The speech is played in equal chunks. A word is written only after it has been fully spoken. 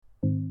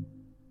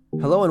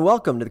Hello and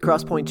welcome to the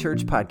Crosspoint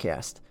Church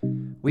podcast.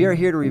 We are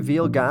here to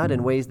reveal God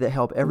in ways that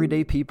help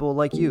everyday people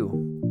like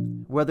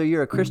you. Whether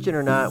you're a Christian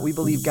or not, we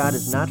believe God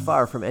is not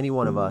far from any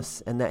one of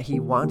us and that He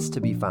wants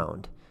to be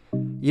found.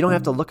 You don't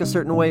have to look a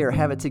certain way or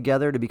have it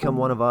together to become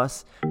one of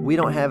us. We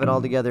don't have it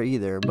all together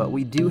either, but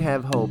we do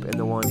have hope in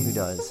the one who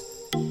does.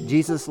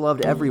 Jesus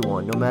loved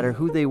everyone, no matter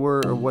who they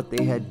were or what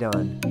they had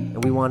done,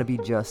 and we want to be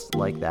just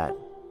like that.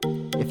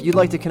 If you'd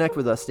like to connect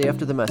with us, stay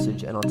after the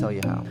message and I'll tell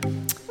you how.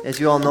 As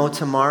you all know,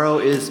 tomorrow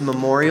is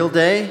Memorial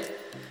Day,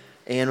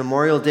 and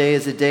Memorial Day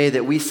is a day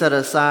that we set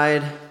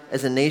aside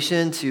as a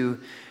nation to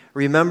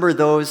remember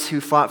those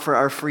who fought for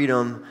our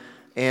freedom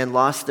and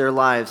lost their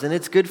lives. And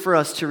it's good for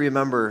us to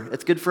remember.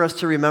 It's good for us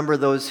to remember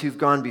those who've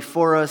gone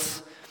before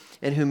us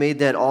and who made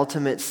that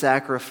ultimate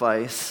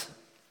sacrifice.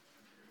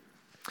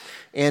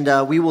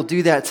 And we will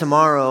do that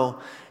tomorrow.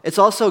 It's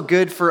also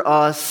good for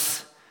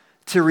us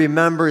to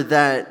remember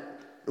that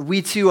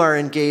we too are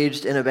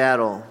engaged in a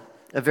battle,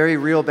 a very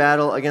real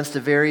battle against a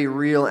very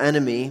real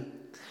enemy,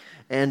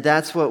 and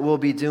that's what we'll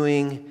be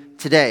doing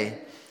today.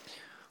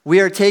 We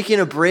are taking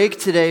a break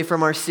today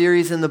from our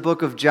series in the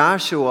book of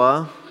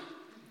Joshua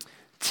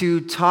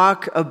to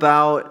talk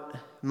about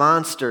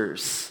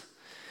monsters.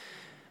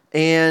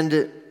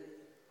 And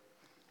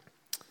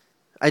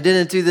I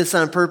didn't do this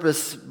on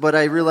purpose, but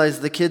I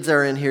realized the kids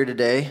are in here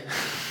today.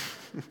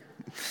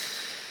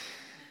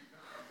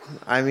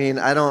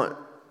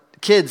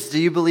 Kids, do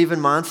you believe in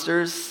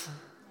monsters?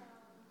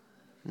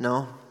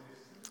 No?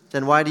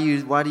 Then why do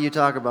you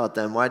talk about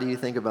them? Why do you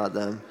think about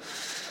them?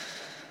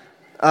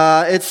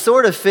 It's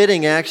sort of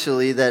fitting,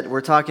 actually, that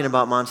we're talking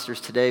about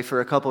monsters today for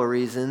a couple of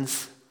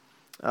reasons.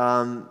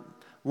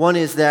 One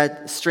is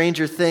that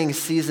Stranger Things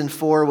Season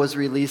 4 was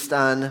released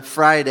on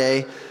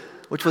Friday,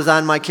 which was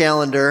on my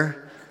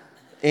calendar.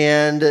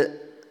 And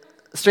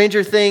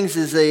Stranger Things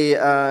is a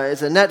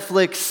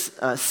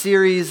Netflix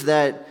series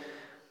that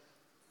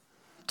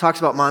talks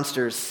about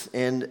monsters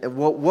and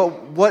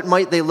what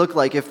might they look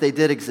like if they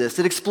did exist.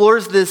 It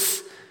explores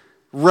this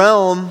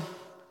realm,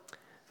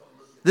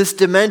 this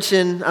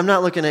dimension. I'm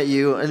not looking at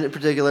you in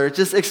particular. It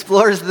just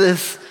explores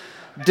this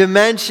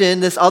dimension,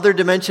 this other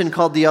dimension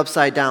called the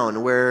Upside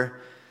Down, where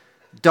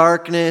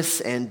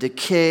darkness and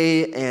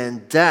decay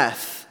and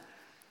death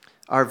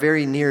are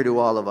very near to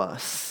all of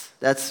us.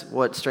 That's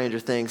what Stranger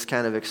Things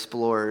kind of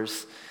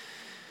explores.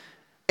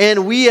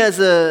 And we as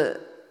a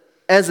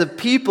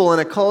people and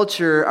a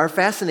culture are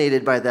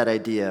fascinated by that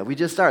idea. We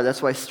just are.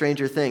 That's why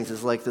Stranger Things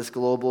is like this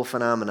global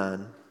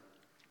phenomenon.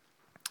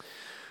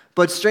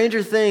 But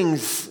Stranger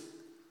Things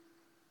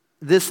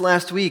this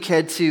last week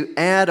had to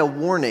add a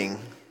warning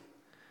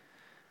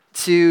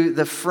to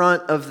the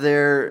front of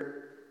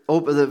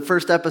the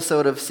first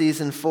episode of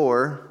Season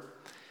 4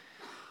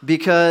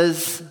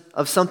 because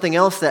of something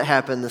else that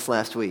happened this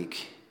last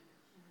week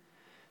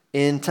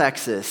in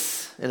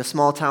Texas, in a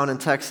small town in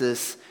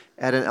Texas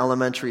at an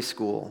elementary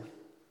school.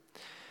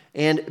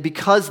 And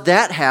because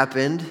that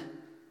happened,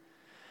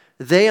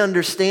 they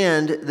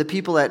understand, the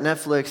people at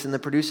Netflix and the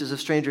producers of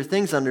Stranger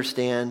Things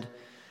understand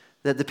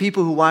that the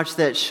people who watch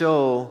that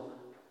show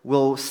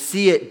will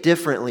see it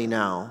differently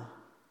now.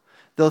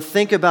 They'll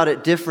think about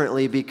it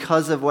differently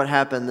because of what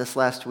happened this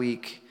last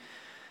week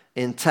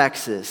in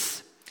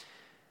Texas.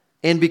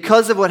 And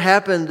because of what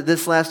happened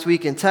this last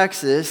week in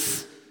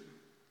Texas,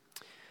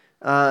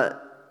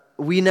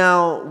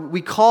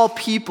 we call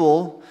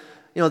people,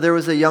 there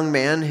was a young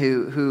man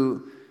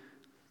who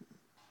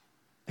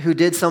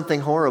did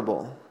something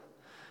horrible.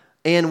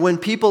 And when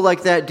people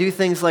like that do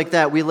things like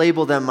that, we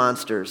label them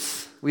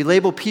monsters. We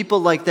label people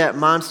like that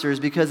monsters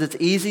because it's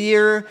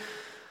easier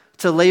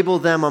to label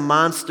them a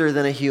monster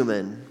than a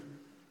human.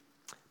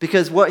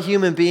 Because what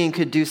human being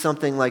could do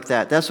something like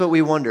that? That's what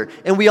we wonder.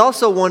 And we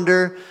also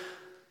wonder,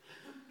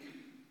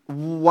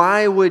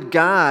 why would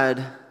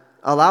God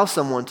allow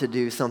someone to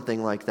do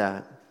something like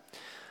that?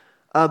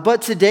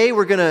 But today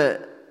rather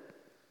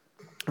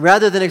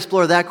than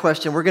explore that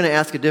question, we're going to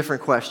ask a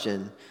different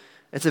question.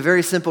 It's a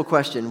very simple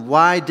question.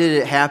 Why did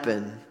it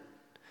happen?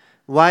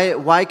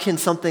 Why can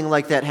something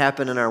like that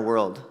happen in our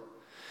world?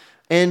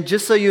 And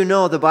just so you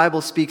know, the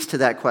Bible speaks to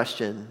that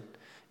question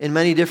in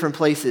many different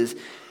places.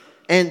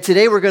 And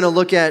today we're going to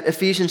look at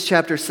Ephesians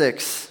chapter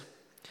 6.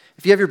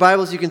 If you have your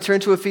Bibles, you can turn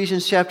to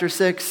Ephesians chapter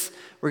 6.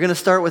 We're going to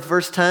start with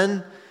verse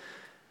 10.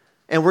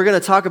 And we're going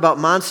to talk about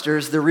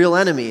monsters, the real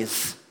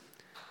enemies.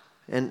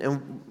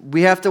 And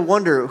we have to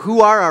wonder,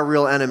 who are our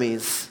real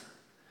enemies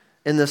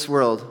in this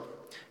world?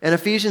 And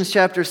Ephesians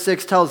chapter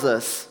 6 tells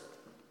us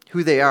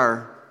who they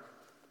are.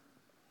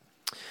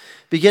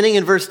 Beginning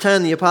in verse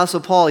 10, the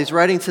Apostle Paul, he's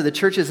writing to the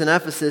churches in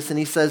Ephesus, and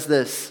he says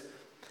this,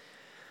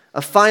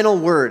 "A final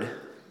word,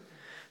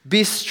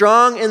 be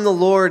strong in the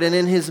Lord and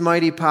in His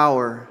mighty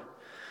power.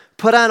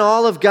 Put on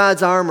all of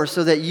God's armor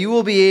so that you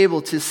will be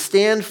able to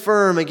stand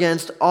firm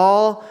against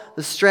all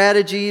the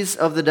strategies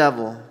of the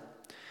devil.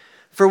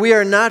 For we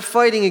are not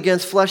fighting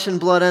against flesh and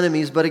blood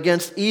enemies, but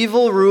against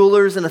evil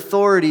rulers and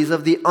authorities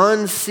of the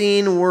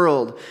unseen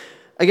world,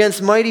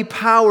 against mighty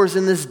powers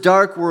in this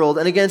dark world,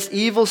 and against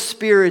evil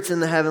spirits in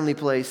the heavenly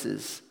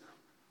places.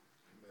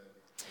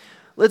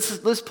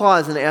 Let's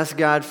pause and ask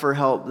God for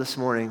help this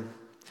morning.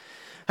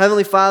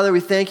 Heavenly Father,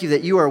 we thank you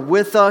that you are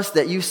with us,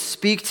 that you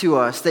speak to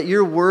us, that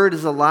your word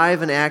is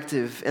alive and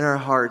active in our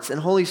hearts. And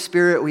Holy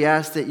Spirit, we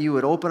ask that you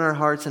would open our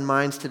hearts and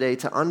minds today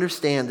to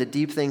understand the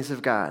deep things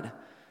of God,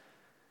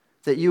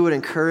 that you would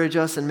encourage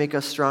us and make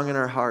us strong in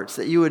our hearts,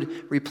 that you would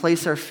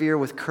replace our fear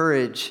with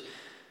courage.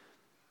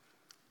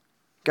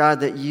 God,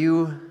 that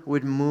you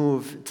would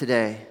move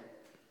today,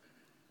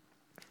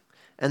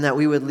 and that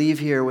we would leave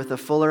here with a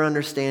fuller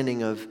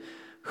understanding of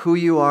who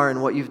you are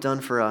and what you've done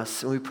for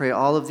us. And we pray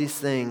all of these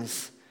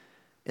things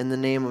in the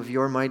name of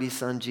your mighty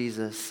Son,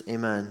 Jesus.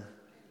 Amen.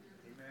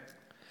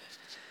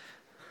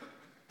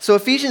 So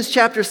Ephesians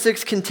chapter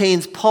 6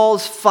 contains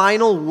Paul's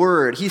final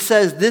word. He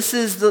says, this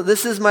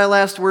is my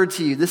last word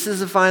to you. This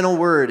is the final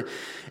word.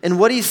 And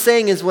what he's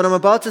saying is, what I'm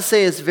about to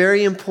say is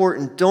very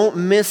important. Don't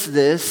miss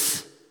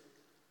this.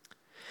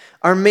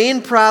 Our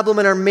main problem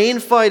and our main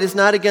fight is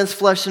not against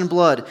flesh and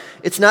blood.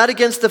 It's not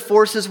against the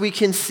forces we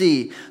can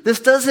see. This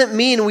doesn't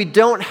mean we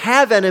don't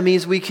have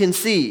enemies we can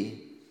see.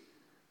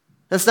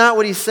 That's not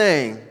what he's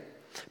saying.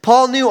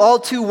 Paul knew all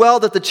too well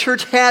that the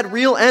church had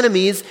real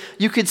enemies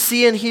you could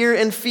see and hear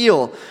and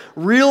feel.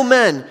 Real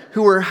men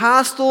who were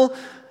hostile.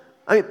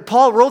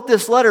 Paul wrote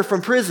this letter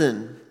from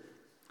prison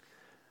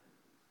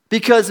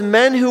because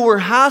men who were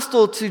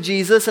hostile to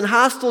Jesus and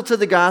hostile to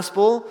the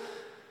gospel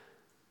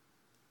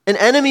and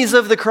enemies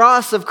of the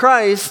cross of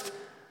Christ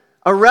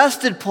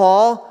arrested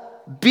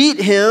Paul, beat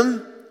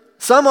him,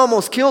 some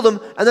almost killed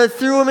him, and then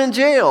threw him in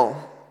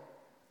jail.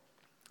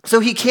 So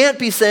he can't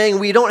be saying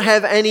we don't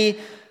have any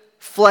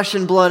flesh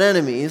and blood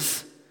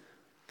enemies.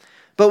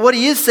 But what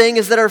he is saying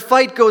is that our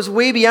fight goes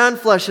way beyond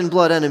flesh and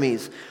blood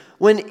enemies.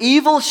 When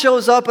evil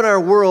shows up in our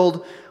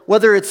world,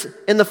 whether it's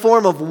in the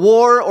form of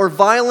war or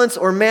violence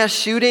or mass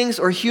shootings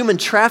or human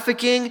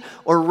trafficking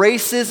or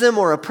racism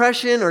or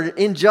oppression or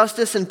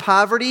injustice and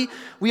poverty,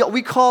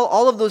 we call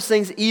all of those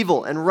things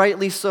evil, and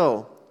rightly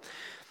so.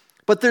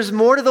 But there's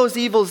more to those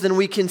evils than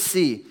we can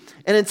see.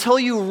 And until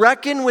you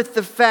reckon with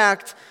the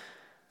fact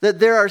that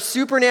there are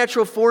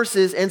supernatural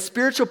forces and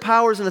spiritual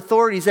powers and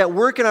authorities at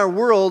work in our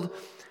world,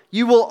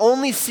 you will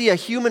only see a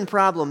human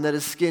problem that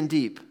is skin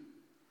deep.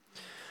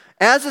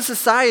 As a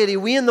society,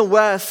 we in the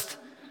West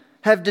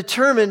have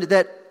determined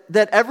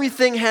that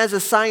everything has a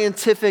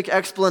scientific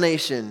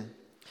explanation.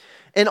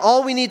 And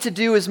all we need to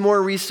do is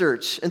more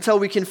research until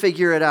we can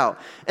figure it out.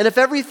 And if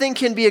everything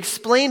can be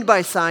explained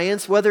by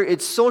science, whether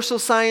it's social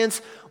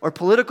science or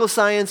political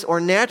science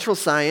or natural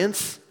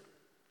science,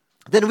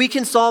 then we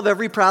can solve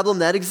every problem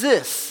that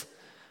exists.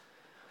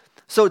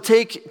 So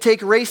take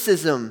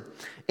racism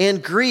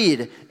and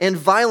greed and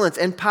violence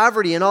and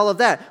poverty and all of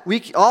that.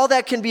 All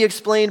that can be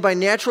explained by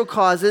natural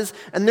causes,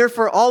 and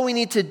therefore all we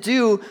need to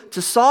do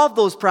to solve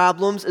those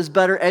problems is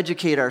better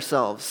educate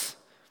ourselves.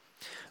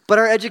 But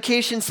our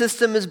education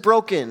system is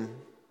broken,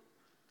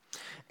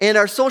 and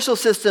our social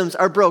systems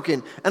are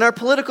broken, and our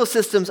political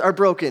systems are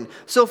broken.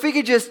 So if we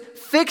could just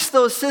fix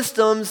those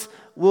systems,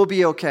 we'll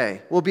be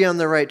okay. We'll be on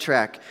the right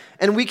track.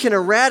 And we can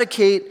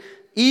eradicate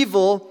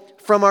evil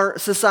from our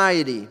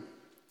society.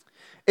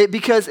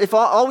 Because if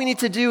all we need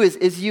to do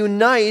is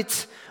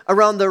unite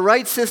around the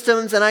right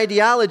systems and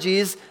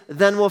ideologies,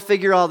 then we'll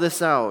figure all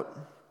this out.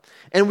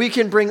 And we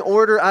can bring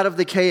order out of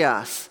the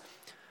chaos.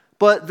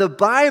 But the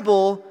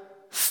Bible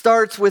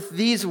starts with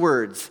these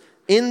words: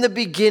 in the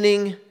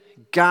beginning,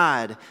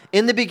 God.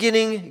 In the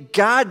beginning,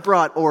 God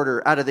brought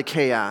order out of the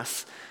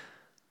chaos.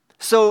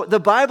 So the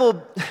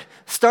Bible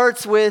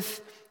starts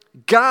with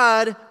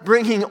God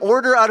bringing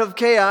order out of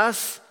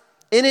chaos,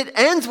 and it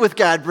ends with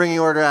God bringing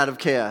order out of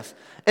chaos.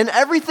 And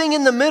everything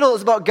in the middle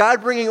is about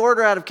God bringing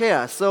order out of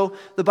chaos. So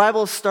the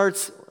Bible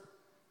starts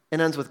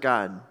and ends with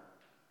God.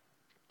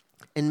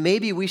 And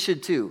maybe we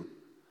should too.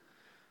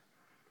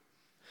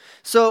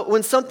 So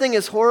when something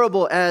as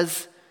horrible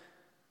as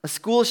a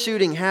school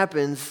shooting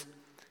happens,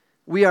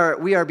 we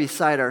are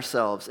beside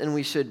ourselves, and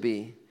we should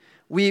be.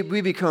 We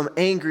become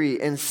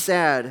angry and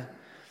sad.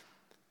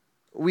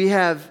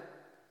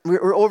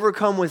 We're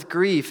overcome with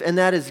grief, and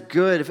that is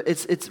good.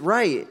 It's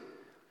right.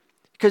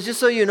 Because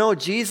just so you know,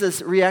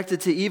 Jesus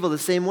reacted to evil the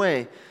same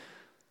way.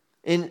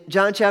 In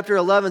John chapter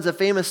 11 is a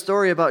famous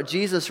story about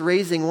Jesus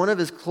raising one of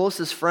his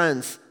closest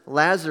friends,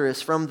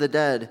 Lazarus, from the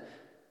dead.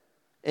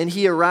 And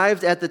he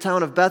arrived at the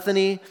town of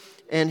Bethany,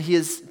 and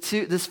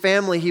this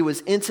family he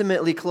was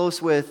intimately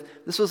close with.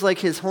 This was like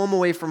his home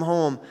away from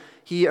home.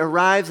 He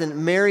arrives,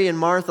 and Mary and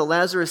Martha,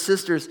 Lazarus'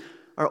 sisters,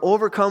 are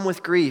overcome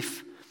with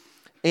grief.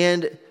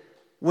 And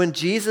when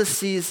Jesus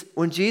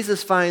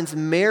finds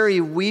Mary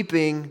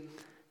weeping,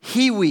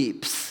 he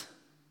weeps.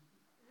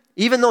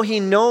 Even though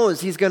he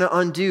knows he's going to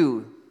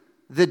undo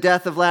the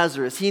death of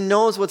Lazarus. He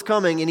knows what's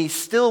coming, and he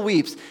still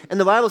weeps. And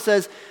the Bible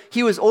says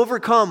he was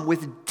overcome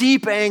with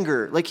deep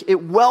anger. Like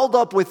it welled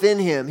up within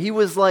him. He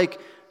was like,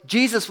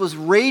 Jesus was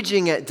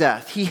raging at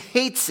death. He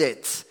hates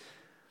it.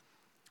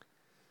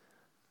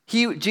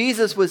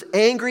 Jesus was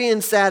angry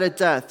and sad at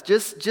death,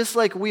 just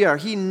like we are.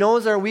 He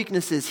knows our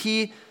weaknesses.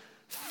 He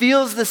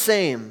feels the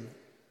same.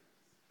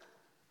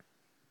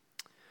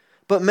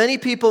 But many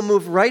people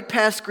move right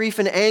past grief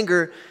and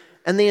anger,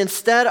 and they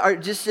instead are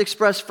just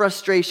express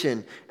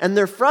frustration. And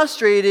they're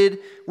frustrated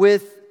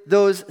with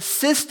those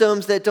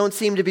systems that don't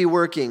seem to be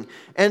working.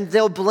 And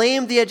they'll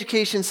blame the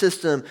education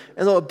system,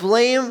 and they'll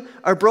blame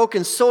our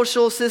broken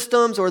social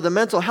systems or the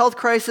mental health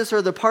crisis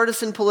or the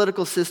partisan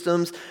political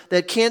systems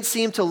that can't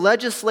seem to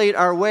legislate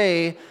our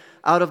way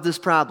out of this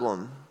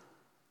problem.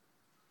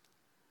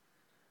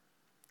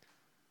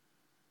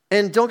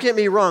 And don't get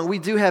me wrong, we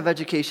do have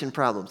education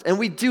problems, and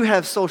we do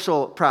have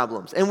social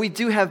problems, and we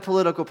do have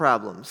political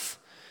problems.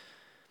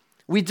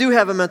 We do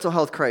have a mental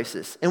health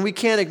crisis, and we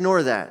can't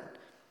ignore that.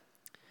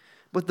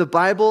 But the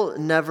Bible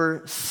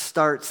never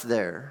starts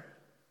there.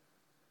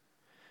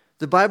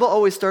 The Bible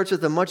always starts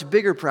with a much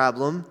bigger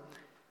problem.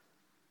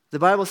 The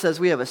Bible says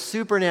we have a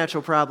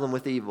supernatural problem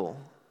with evil.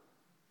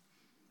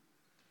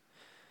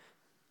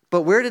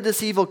 But where did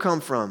this evil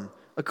come from?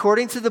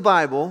 According to the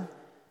Bible,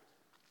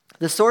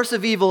 the source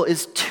of evil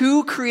is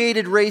two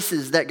created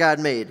races that God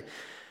made,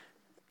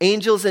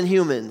 angels and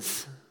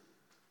humans.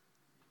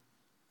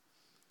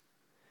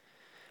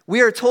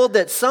 We are told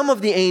that some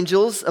of the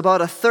angels,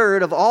 about a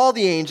third of all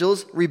the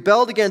angels,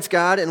 rebelled against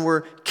God and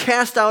were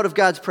cast out of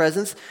God's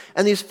presence.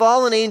 And these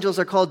fallen angels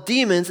are called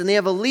demons, and they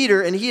have a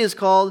leader, and he is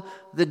called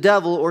the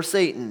devil or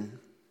Satan.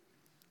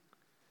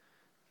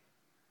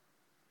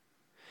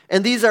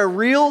 And these are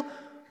real,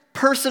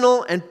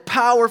 personal, and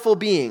powerful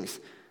beings.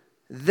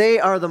 They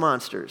are the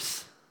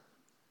monsters.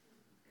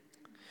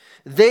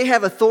 They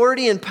have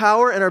authority and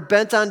power and are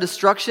bent on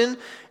destruction.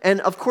 And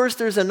of course,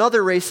 there's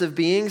another race of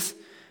beings,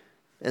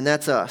 and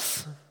that's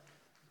us.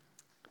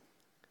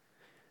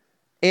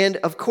 And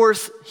of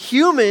course,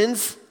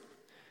 humans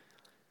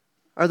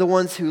are the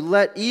ones who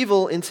let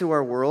evil into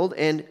our world.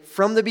 And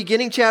from the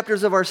beginning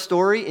chapters of our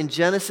story, in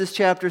Genesis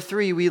chapter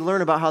 3, we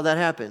learn about how that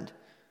happened.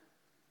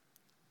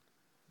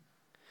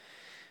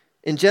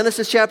 In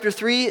Genesis chapter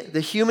 3,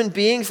 the human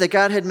beings that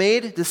God had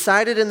made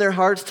decided in their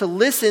hearts to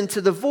listen to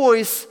the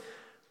voice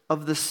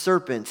of the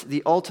serpent,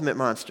 the ultimate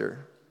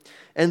monster.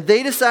 And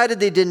they decided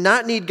they did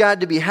not need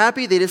God to be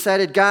happy. They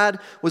decided God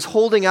was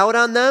holding out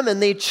on them,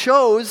 and they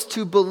chose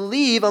to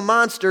believe a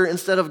monster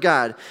instead of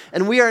God.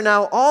 And we are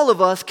now, all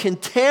of us,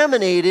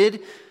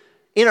 contaminated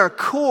in our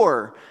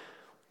core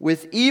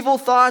with evil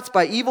thoughts,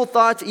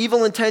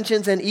 evil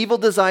intentions, and evil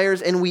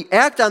desires, and we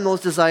act on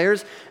those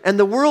desires. And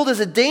the world is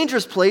a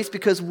dangerous place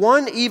because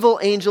one evil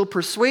angel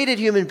persuaded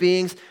human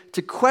beings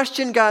to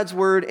question God's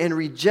word and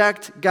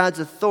reject God's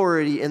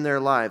authority in their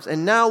lives.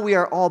 And now we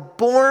are all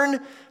born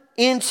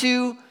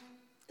into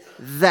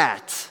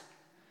that.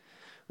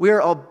 We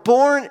are all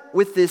born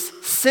with this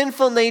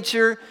sinful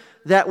nature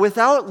that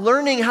without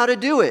learning how to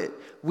do it,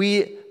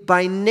 we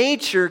by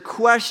nature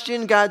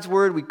question God's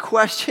word, we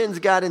question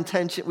God's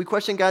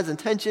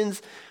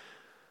intentions,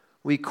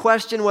 we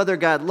question whether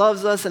God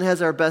loves us and has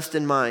our best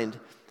in mind.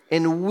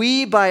 And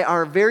we by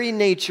our very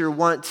nature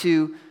want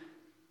to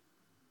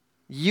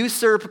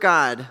usurp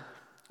God.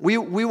 We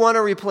want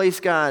to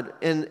replace God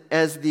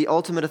as the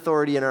ultimate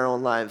authority in our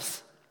own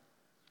lives.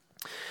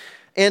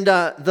 And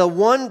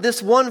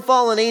this one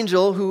fallen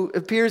angel who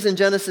appears in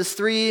Genesis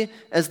 3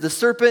 as the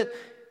serpent,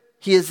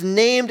 he is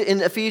named in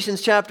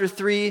Ephesians chapter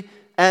 3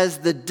 as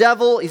the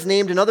devil. He's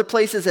named in other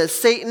places as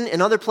Satan,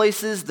 in other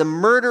places the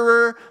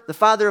murderer, the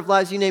father of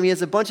lies, you name it. He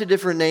has a bunch of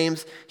different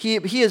names. He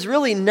is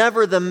really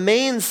never the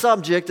main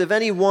subject of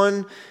any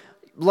one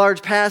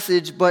large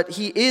passage, but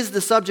he is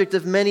the subject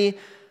of many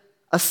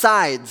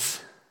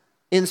asides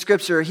in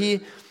Scripture.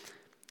 He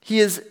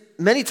is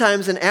many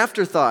times an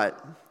afterthought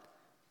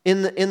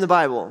in the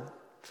Bible.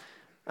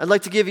 I'd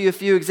like to give you a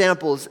few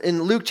examples.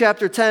 In Luke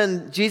chapter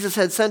 10, Jesus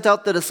had sent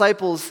out the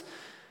disciples,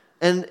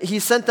 and he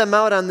sent them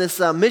out on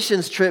this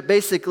missions trip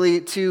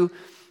basically to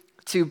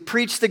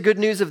preach the good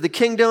news of the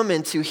kingdom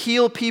and to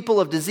heal people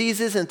of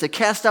diseases and to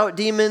cast out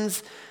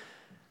demons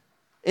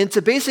and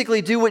to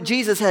basically do what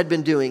Jesus had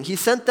been doing. He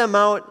sent them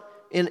out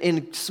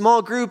in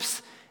small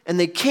groups, and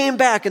they came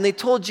back and they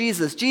told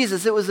Jesus,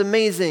 it was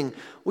amazing.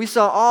 We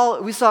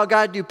saw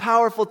God do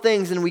powerful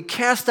things, and we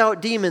cast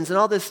out demons and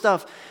all this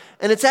stuff.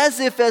 And it's as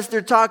if as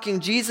they're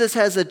talking, Jesus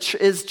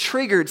is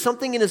triggered.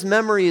 Something in his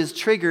memory is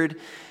triggered,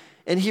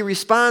 and he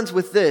responds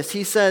with this.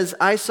 He says,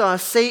 I saw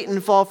Satan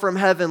fall from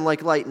heaven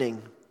like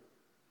lightning.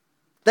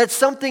 That's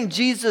something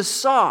Jesus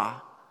saw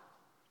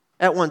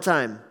at one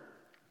time.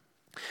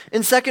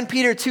 In 2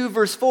 Peter 2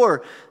 verse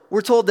 4,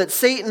 we're told that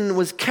Satan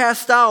was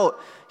cast out.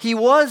 He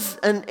was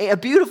a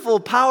beautiful,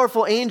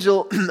 powerful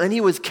angel, and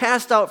he was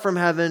cast out from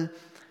heaven.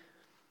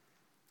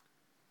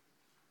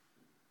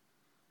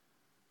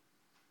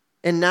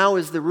 And now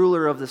is the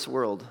ruler of this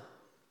world.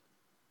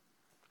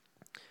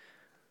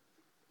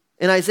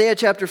 In Isaiah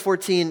chapter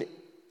 14,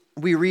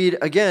 we read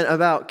again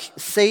about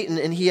Satan,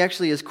 and he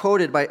actually is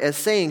quoted as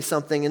saying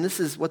something, and this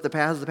is what the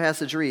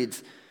passage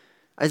reads.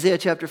 Isaiah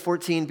chapter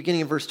 14,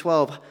 beginning of verse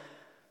 12.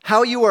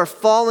 How you are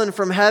fallen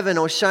from heaven,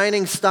 O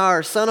shining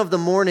star, son of the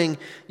morning.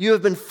 You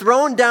have been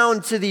thrown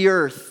down to the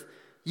earth,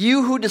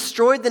 you who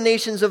destroyed the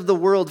nations of the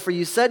world. For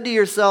you said to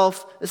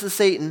yourself, this is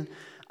Satan,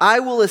 I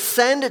will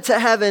ascend to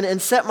heaven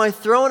and set my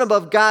throne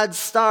above God's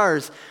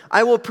stars.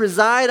 I will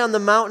preside on the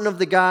mountain of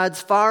the gods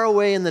far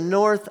away in the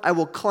north. I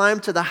will climb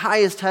to the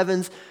highest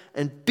heavens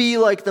and be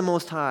like the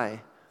Most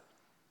High.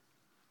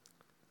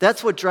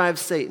 That's what drives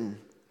Satan.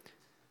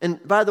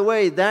 And by the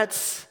way,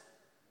 that's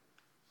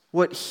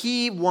what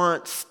he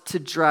wants to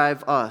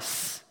drive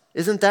us.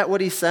 Isn't that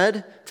what he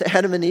said to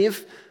Adam and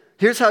Eve?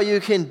 Here's how you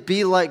can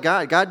be like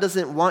God. God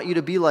doesn't want you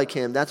to be like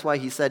him. That's why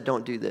he said,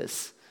 don't do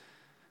this.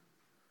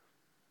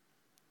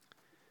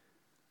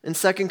 In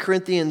 2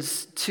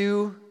 Corinthians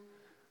 2,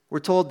 we're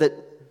told that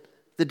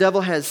the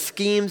devil has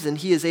schemes and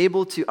he is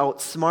able to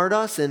outsmart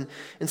us. And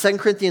in 2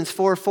 Corinthians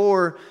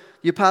 4:4,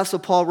 the Apostle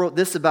Paul wrote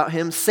this about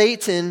him: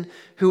 Satan,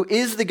 who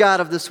is the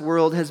god of this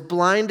world, has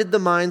blinded the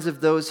minds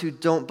of those who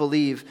don't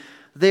believe.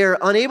 They are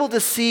unable to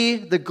see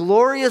the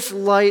glorious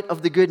light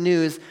of the good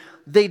news.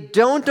 They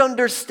don't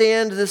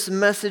understand this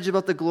message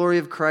about the glory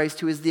of Christ,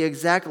 who is the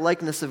exact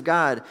likeness of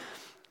God.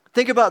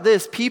 Think about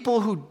this.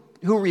 People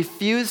who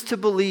refuse to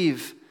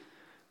believe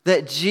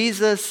that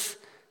Jesus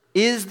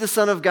is the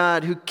Son of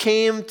God who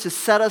came to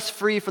set us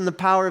free from the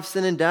power of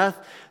sin and death,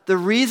 the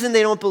reason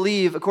they don't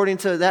believe, according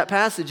to that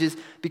passage, is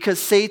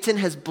because Satan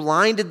has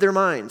blinded their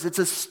minds.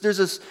 There's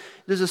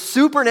a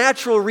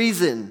supernatural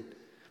reason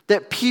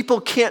that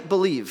people can't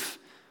believe.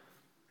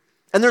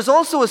 And there's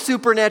also a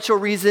supernatural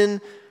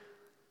reason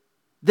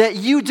that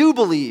you do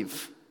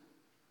believe.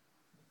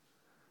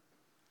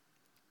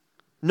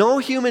 No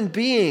human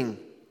being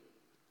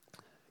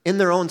in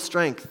their own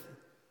strength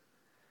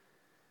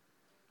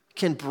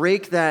can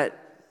break that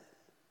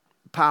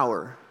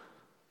power.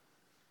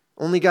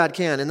 Only God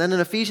can. And then in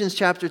Ephesians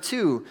chapter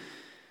 2,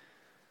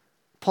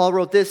 Paul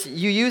wrote this: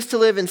 You used to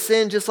live in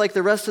sin just like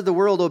the rest of the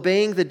world,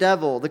 obeying the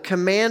devil, the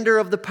commander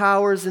of the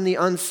powers in the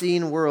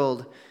unseen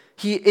world.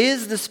 He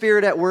is the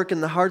spirit at work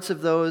in the hearts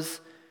of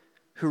those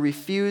who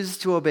refuse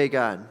to obey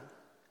God.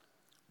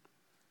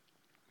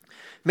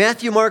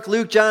 Matthew, Mark,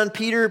 Luke, John,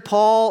 Peter,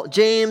 Paul,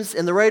 James,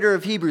 and the writer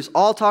of Hebrews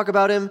all talk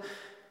about him.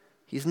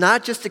 He's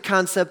not just a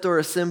concept or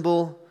a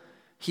symbol.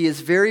 He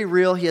is very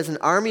real. He has an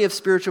army of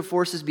spiritual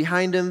forces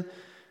behind him.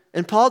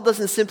 And Paul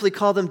doesn't simply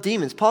call them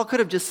demons. Paul could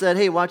have just said,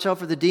 hey, watch out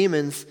for the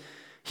demons.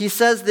 He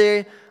says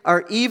they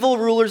are evil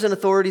rulers and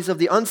authorities of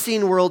the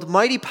unseen world,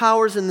 mighty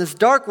powers in this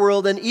dark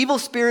world, and evil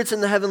spirits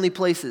in the heavenly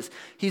places.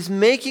 He's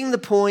making the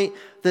point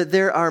that they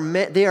are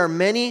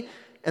many,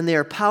 and they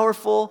are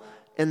powerful,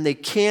 and they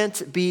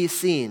can't be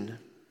seen.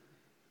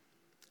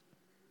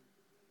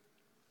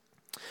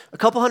 A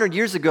couple hundred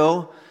years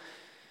ago,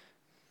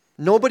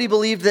 nobody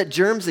believed that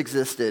germs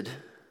existed.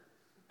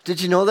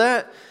 Did you know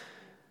that?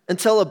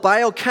 Until a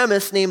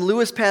biochemist named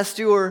Louis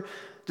Pasteur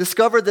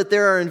discovered that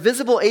there are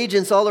invisible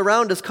agents all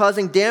around us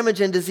causing damage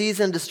and disease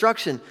and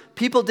destruction.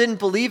 People didn't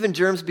believe in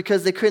germs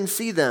because they couldn't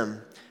see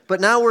them. But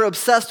now we're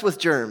obsessed with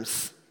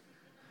germs.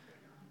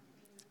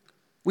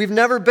 We've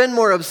never been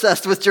more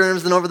obsessed with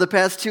germs than over the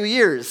past 2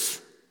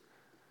 years.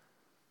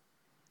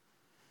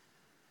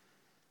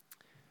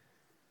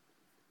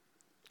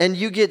 And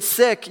you get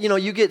sick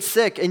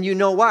and you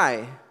know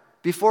why.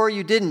 Before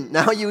you didn't,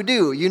 now you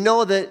do. You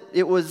know that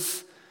it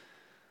was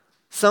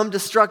some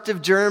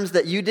destructive germs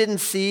that you didn't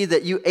see,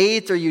 that you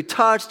ate or you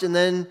touched, and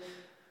then,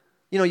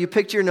 you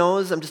picked your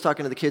nose. I'm just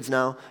talking to the kids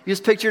now. You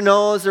just picked your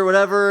nose or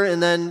whatever,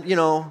 and then,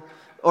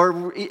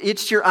 or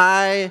itched your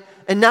eye,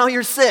 and now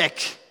you're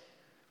sick.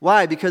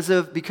 Why? Because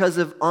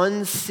of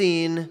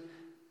unseen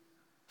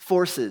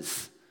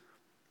forces.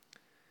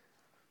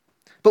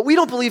 But we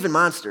don't believe in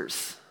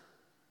monsters.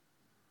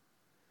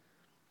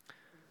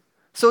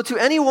 So to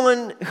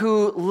anyone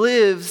who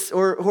lives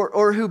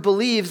or who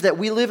believes that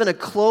we live in a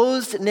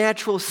closed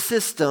natural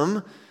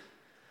system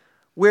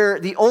where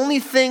the only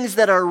things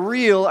that are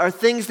real are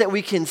things that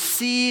we can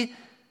see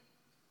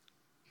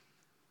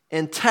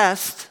and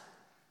test,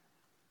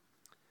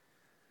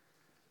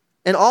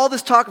 and all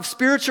this talk of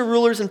spiritual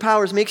rulers and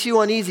powers makes you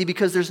uneasy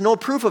because there's no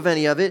proof of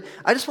any of it,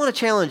 I just want to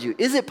challenge you.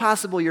 Is it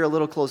possible you're a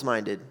little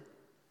closed-minded?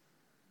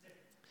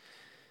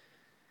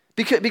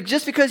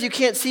 Just because you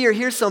can't see or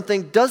hear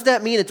something, does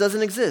that mean it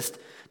doesn't exist?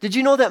 Did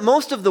you know that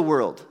most of the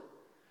world,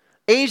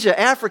 Asia,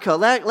 Africa,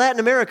 Latin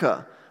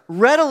America,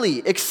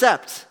 readily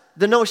accept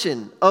the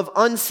notion of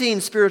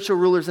unseen spiritual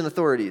rulers and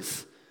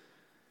authorities?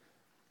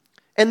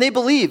 And they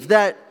believe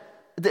that,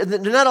 they're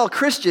not all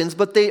Christians,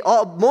 but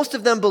most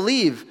of them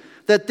believe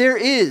that there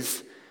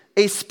is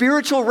a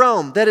spiritual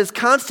realm that is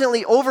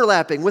constantly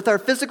overlapping with our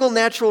physical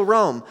natural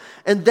realm.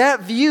 And that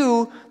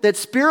view that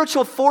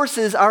spiritual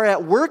forces are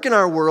at work in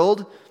our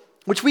world,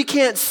 which we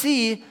can't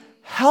see,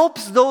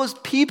 helps those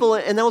people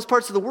in those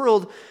parts of the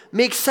world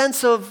make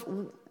sense of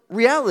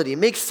reality.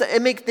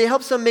 It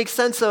helps them make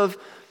sense of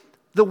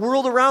the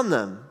world around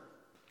them.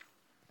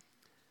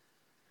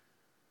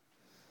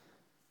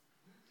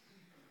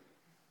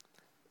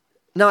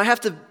 Now I have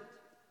to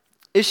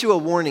issue a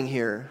warning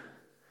here,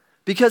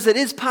 because it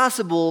is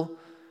possible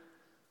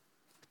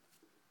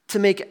to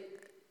make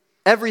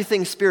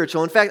everything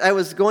spiritual. In fact, I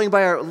was going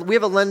by we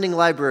have a lending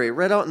library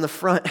right out in the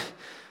front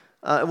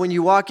When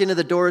you walk into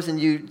the doors and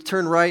you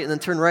turn right and then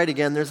turn right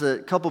again, there's a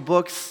couple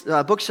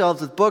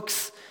bookshelves with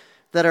books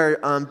that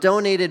are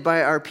donated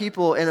by our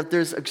people, and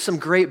there's some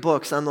great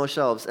books on those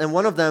shelves. And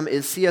one of them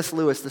is C.S.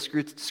 Lewis, the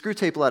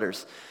Screwtape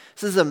Letters.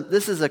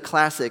 This is a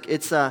classic.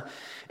 It's a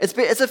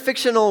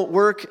fictional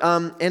work,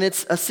 and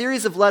it's a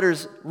series of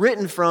letters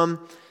written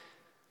from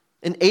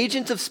an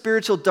agent of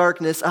spiritual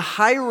darkness, a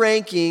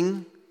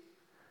high-ranking,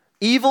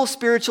 evil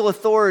spiritual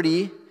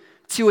authority,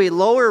 to a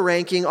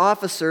lower-ranking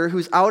officer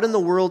who's out in the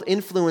world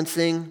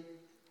influencing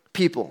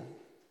people,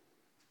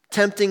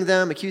 tempting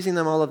them, accusing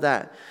them, all of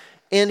that.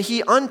 And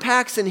he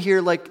unpacks in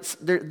here like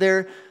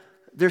their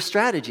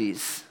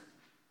strategies.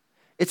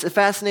 It's a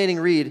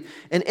fascinating read.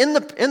 And in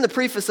the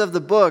preface of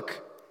the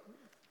book,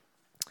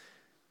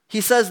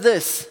 he says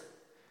this: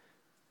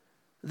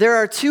 there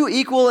are two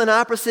equal and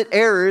opposite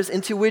errors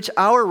into which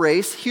our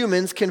race,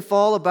 humans, can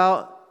fall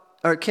about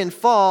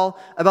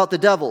the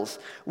devils.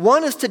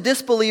 One is to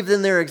disbelieve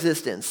in their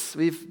existence.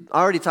 We've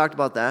already talked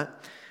about that.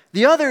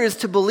 The other is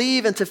to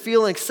believe and to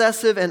feel an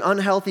excessive and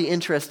unhealthy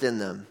interest in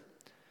them.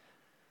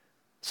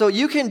 So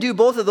you can do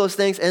both of those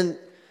things, and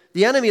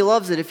the enemy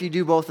loves it if you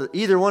do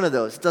either one of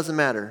those. It doesn't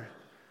matter.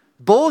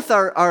 Both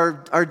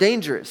are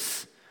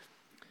dangerous.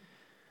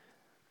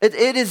 It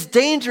is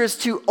dangerous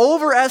to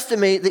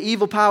overestimate the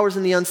evil powers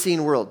in the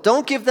unseen world.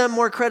 Don't give them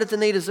more credit than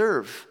they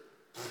deserve.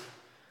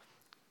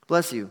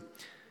 Bless you.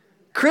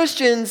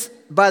 Christians,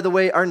 by the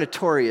way, are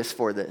notorious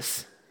for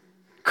this.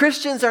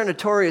 Christians are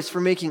notorious for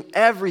making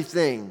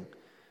everything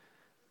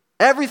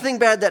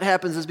bad that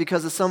happens is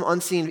because of some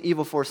unseen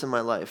evil force in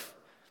my life.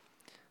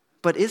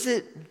 But is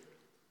it?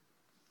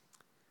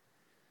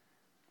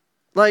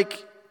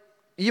 Like,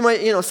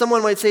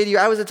 someone might say to you,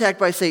 I was attacked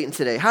by Satan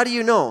today. How do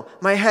you know?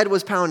 My head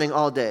was pounding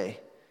all day.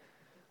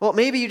 Well,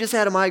 maybe you just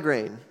had a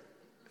migraine.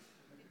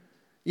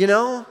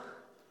 Not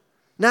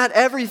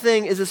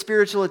everything is a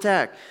spiritual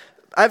attack.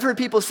 I've heard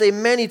people say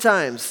many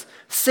times,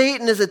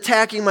 Satan is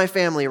attacking my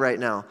family right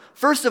now.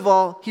 First of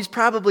all, he's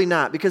probably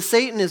not, because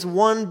Satan is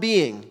one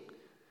being.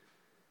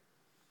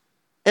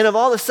 And of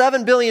all the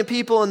 7 billion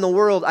people in the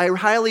world, I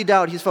highly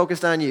doubt he's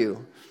focused on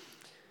you.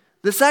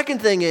 The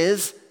second thing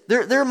is,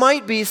 there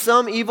might be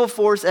some evil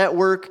force at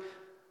work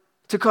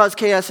to cause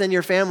chaos in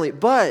your family,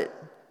 but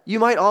you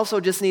might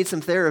also just need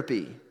some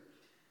therapy.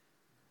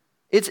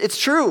 It's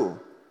true.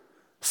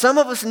 Some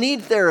of us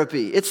need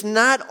therapy. It's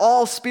not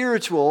all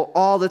spiritual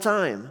all the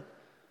time.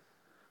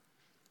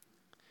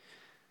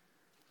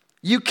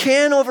 You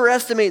can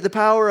overestimate the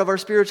power of our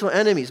spiritual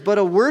enemies, but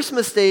a worse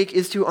mistake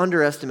is to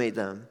underestimate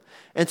them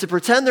and to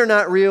pretend they're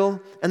not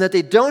real and that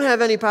they don't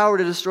have any power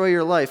to destroy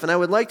your life. And I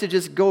would like to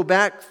just go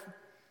back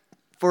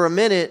for a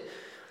minute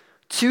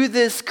to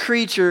this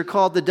creature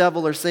called the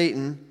devil or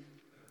Satan.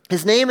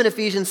 His name in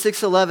Ephesians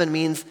 6:11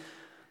 means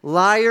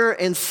liar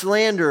and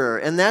slanderer,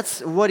 and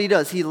that's what he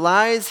does. He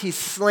lies, he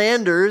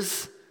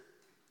slanders.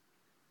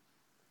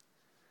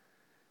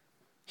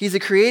 He's a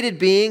created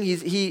being.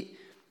 He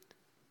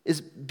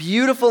is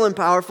beautiful and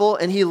powerful,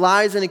 and he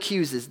lies and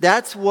accuses.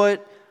 That's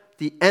what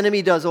the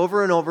enemy does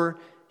over and over.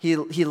 He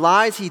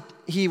lies.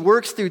 He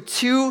works through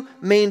two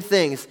main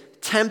things: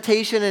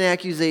 temptation and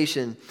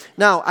accusation.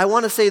 Now, I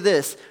want to say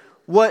this.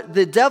 What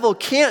the devil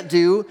can't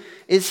do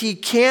is he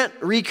can't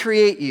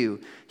recreate you.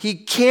 He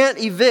can't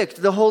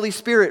evict the Holy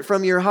Spirit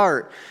from your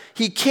heart.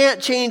 He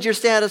can't change your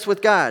status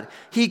with God.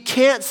 He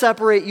can't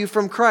separate you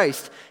from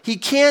Christ. He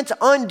can't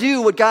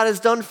undo what God has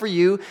done for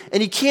you,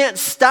 and he can't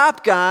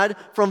stop God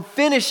from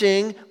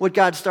finishing what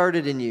God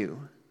started in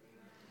you.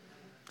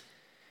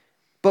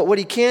 But what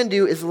he can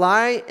do is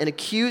lie and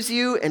accuse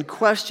you and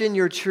question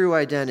your true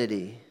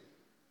identity.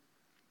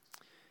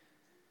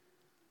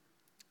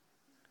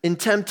 In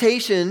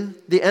temptation,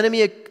 the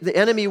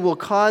enemy will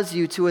cause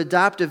you to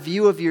adopt a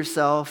view of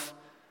yourself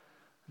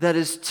that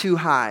is too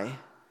high.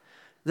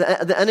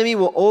 The enemy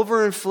will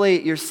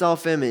overinflate your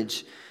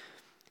self-image.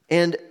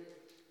 And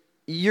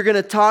you're going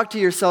to talk to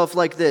yourself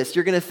like this.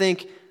 You're going to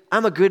think,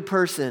 I'm a good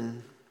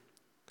person.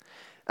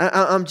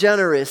 I'm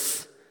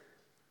generous.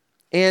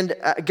 And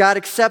God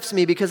accepts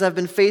me because I've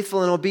been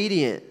faithful and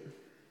obedient.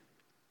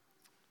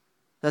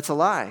 That's a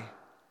lie.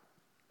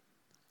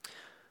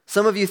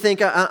 Some of you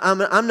think,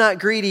 I'm not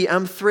greedy,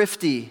 I'm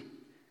thrifty.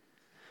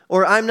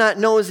 Or I'm not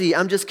nosy,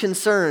 I'm just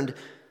concerned.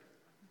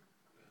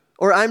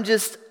 Or I'm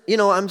just,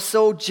 I'm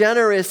so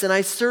generous and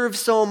I serve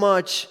so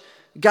much.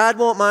 God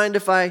won't mind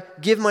if I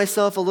give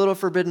myself a little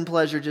forbidden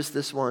pleasure just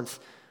this once.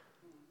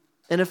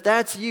 And if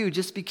that's you,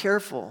 just be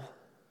careful.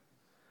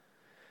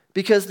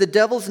 Because the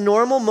devil's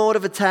normal mode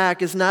of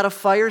attack is not a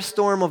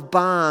firestorm of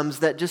bombs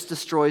that just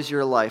destroys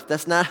your life.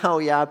 That's not how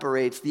he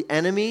operates. The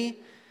enemy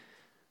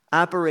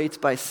operates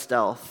by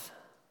stealth.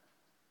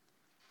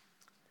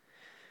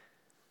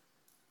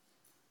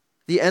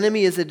 The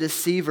enemy is a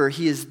deceiver.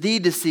 He is the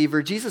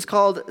deceiver. Jesus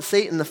called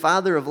Satan the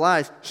father of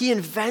lies. He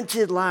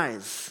invented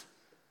lies.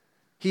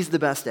 He's the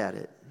best at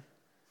it.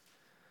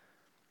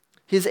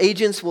 His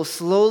agents will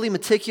slowly,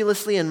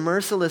 meticulously, and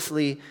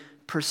mercilessly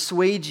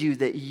persuade you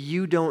that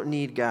you don't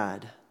need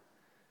God.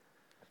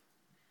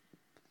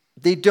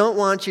 They don't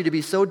want you to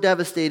be so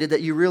devastated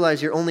that you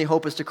realize your only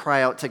hope is to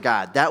cry out to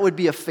God. That would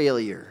be a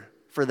failure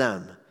for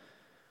them.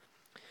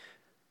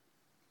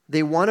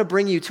 They want to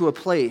bring you to a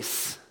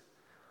place.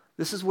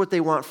 This is what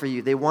they want for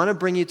you. They want to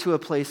bring you to a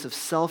place of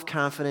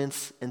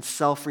self-confidence and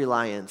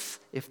self-reliance.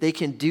 If they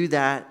can do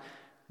that,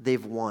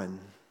 they've won.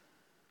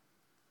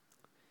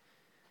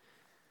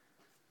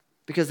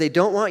 Because they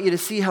don't want you to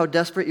see how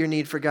desperate your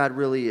need for God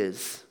really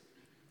is.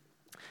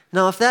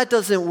 Now, if that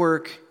doesn't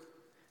work,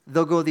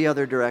 they'll go the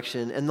other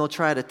direction and they'll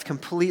try to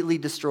completely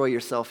destroy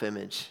your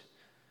self-image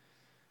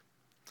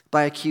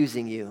by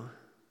accusing you,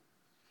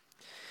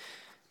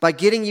 by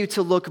getting you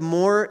to look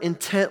more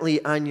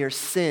intently on your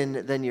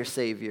sin than your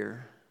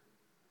Savior,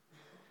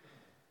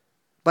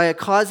 by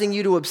causing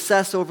you to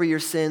obsess over your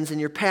sins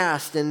and your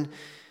past and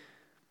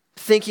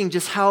thinking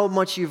just how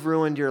much you've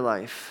ruined your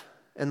life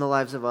and the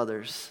lives of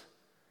others,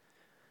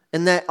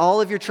 and that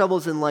all of your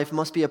troubles in life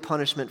must be a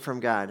punishment from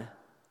God.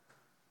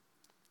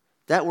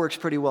 That works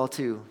pretty well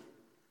too.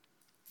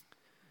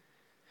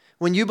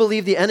 When you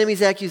believe the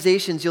enemy's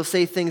accusations, you'll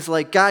say things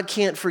like, God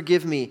can't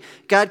forgive me.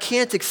 God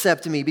can't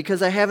accept me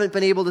because I haven't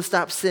been able to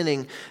stop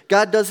sinning.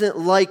 God doesn't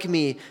like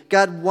me.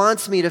 God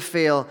wants me to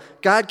fail.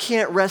 God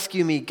can't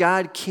rescue me.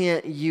 God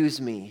can't use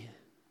me.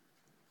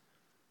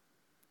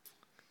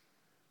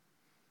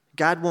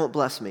 God won't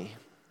bless me.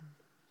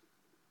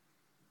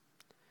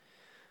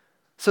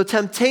 So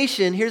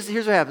temptation, here's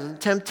what happens.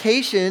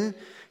 Temptation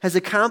has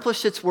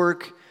accomplished its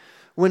work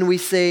when we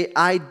say,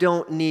 I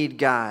don't need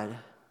God.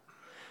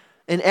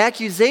 And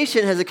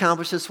accusation has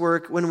accomplished its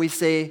work when we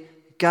say,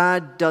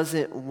 God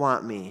doesn't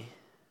want me.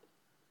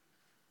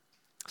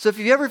 So if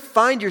you ever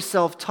find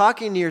yourself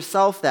talking to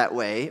yourself that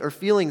way or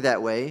feeling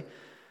that way,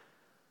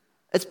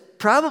 it's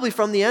probably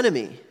from the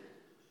enemy.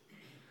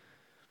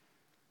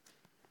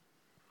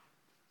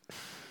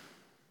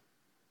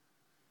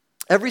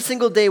 Every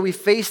single day we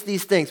face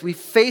these things. We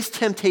face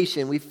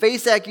temptation. We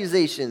face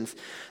accusations.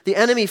 The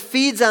enemy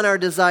feeds on our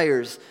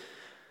desires.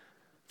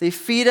 They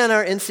feed on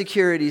our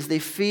insecurities. They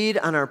feed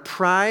on our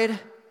pride.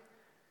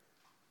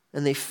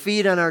 And they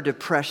feed on our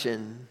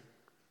depression.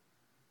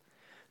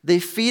 They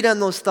feed on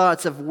those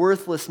thoughts of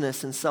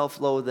worthlessness and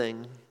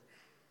self-loathing.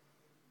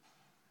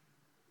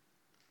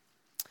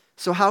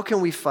 So how can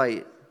we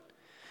fight?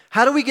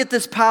 How do we get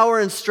this power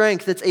and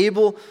strength that's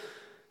able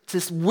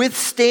to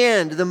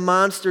withstand the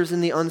monsters in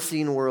the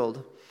unseen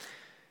world?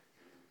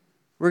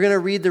 We're going to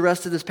read the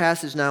rest of this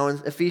passage now in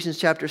Ephesians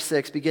chapter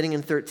 6, beginning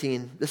in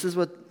 13. This is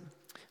what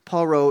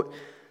Paul wrote.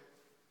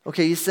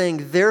 Okay, he's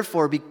saying,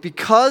 therefore,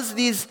 because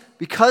these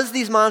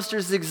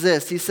monsters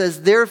exist, he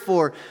says,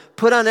 therefore,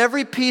 put on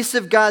every piece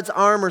of God's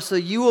armor so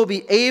you will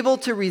be able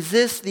to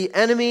resist the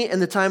enemy in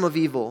the time of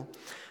evil.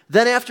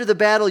 Then after the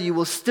battle, you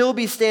will still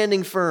be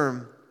standing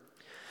firm.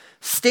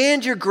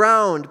 Stand your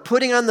ground,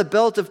 putting on the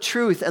belt of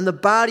truth and the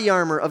body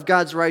armor of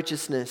God's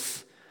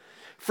righteousness.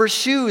 For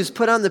shoes,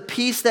 put on the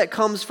peace that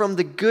comes from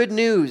the good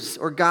news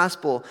or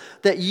gospel,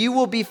 that you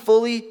will be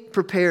fully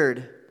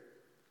prepared.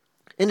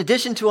 In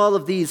addition to all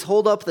of these,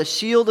 hold up the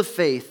shield of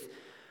faith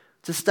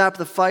to stop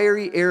the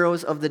fiery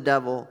arrows of the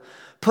devil.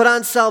 Put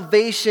on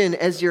salvation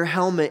as your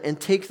helmet and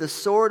take the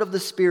sword of the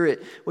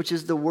Spirit, which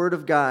is the word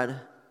of God.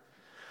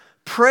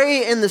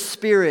 Pray in the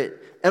Spirit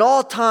at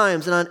all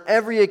times and on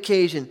every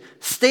occasion.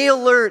 Stay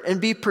alert and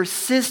be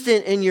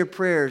persistent in your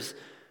prayers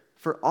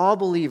for all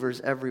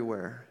believers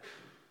everywhere.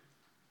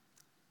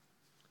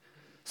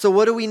 So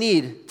what do we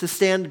need to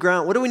stand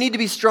ground? What do we need to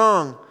be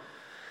strong?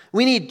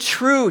 We need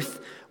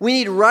truth. We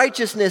need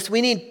righteousness.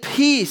 We need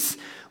peace.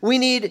 We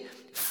need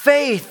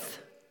faith.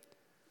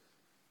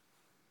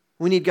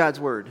 We need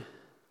God's word.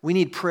 We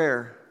need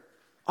prayer.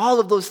 All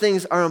of those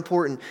things are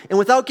important. And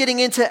without getting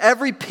into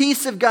every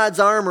piece of God's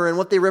armor and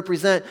what they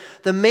represent,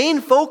 the main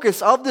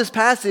focus of this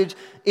passage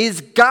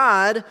is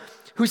God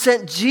who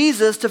sent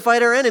Jesus to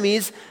fight our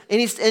enemies,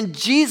 and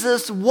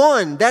Jesus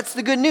won. That's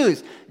the good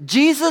news.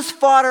 Jesus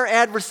fought our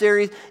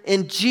adversaries,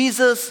 and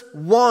Jesus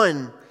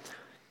won.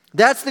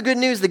 That's the good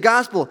news, the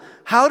gospel.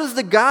 How does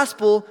the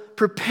gospel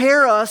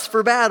prepare us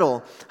for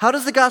battle? How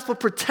does the gospel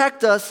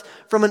protect us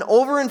from an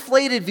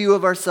overinflated view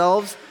of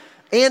ourselves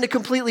and a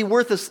completely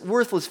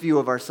worthless view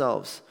of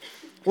ourselves?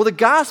 Well, the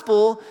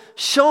gospel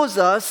shows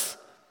us,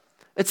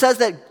 it says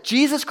that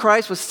Jesus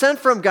Christ was sent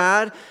from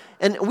God,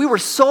 and we were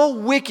so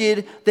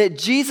wicked that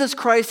Jesus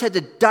Christ had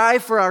to die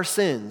for our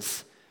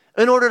sins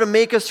in order to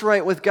make us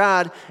right with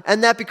God,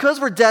 and that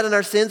because we're dead in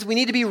our sins, we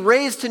need to be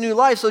raised to new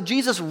life. So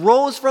Jesus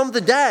rose from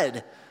the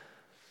dead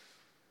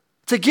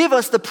to give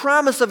us the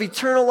promise of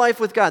eternal life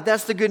with God.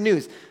 That's the good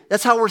news.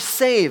 That's how we're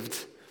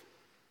saved.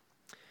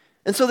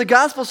 And so the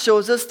gospel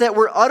shows us that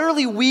we're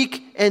utterly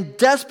weak and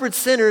desperate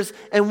sinners,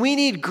 and we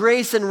need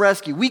grace and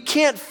rescue. We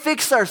can't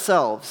fix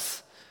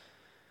ourselves.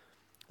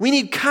 We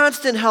need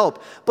constant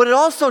help. But it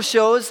also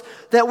shows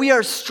that we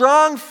are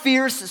strong,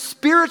 fierce,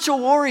 spiritual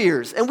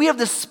warriors, and we have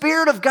the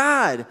Spirit of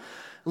God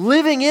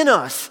living in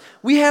us.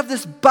 We have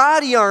this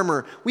body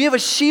armor. We have a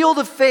shield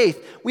of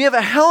faith. We have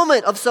a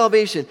helmet of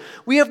salvation.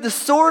 We have the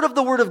sword of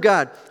the Word of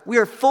God. We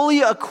are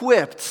fully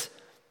equipped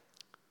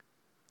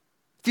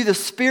through the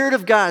Spirit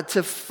of God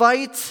to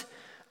fight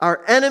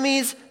our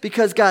enemies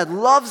because God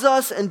loves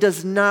us and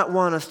does not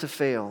want us to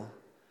fail.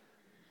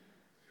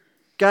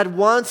 God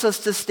wants us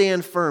to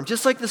stand firm.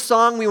 Just like the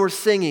song we were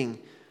singing,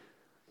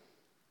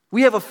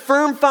 we have a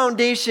firm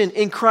foundation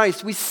in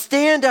Christ. We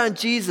stand on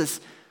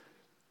Jesus.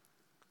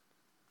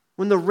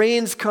 When the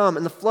rains come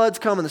and the floods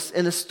come and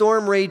the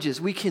storm rages,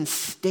 we can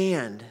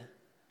stand.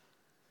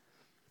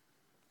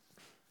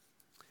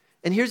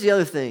 And here's the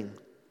other thing.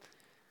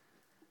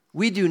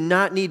 We do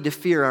not need to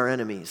fear our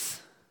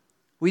enemies.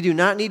 We do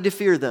not need to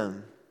fear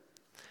them.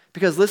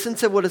 Because listen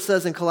to what it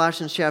says in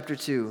Colossians chapter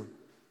 2.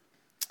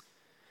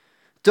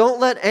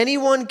 Don't let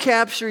anyone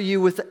capture you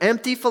with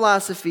empty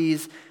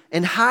philosophies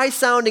and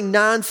high-sounding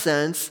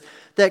nonsense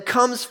that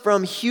comes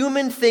from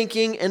human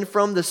thinking and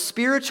from the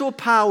spiritual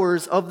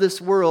powers of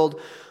this world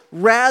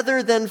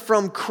rather than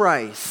from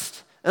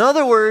Christ. In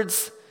other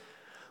words,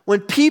 when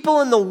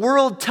people in the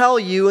world tell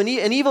you, and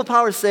evil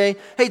powers say,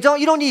 hey,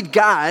 you don't need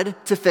God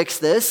to fix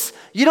this.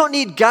 You don't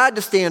need God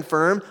to stand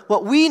firm.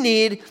 What we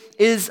need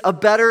is a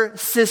better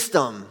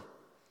system.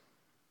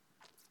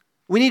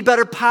 We need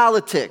better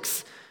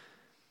politics.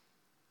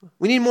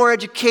 We need more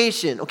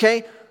education,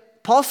 okay?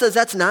 Paul says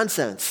that's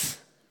nonsense.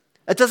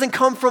 That doesn't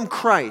come from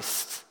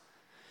Christ.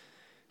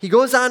 He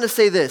goes on to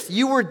say this,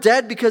 you were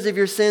dead because of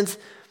your sins,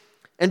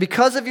 and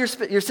because of your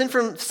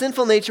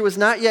sinful nature was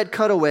not yet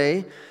cut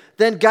away,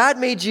 then God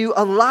made you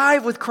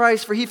alive with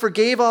Christ, for he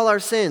forgave all our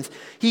sins.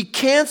 He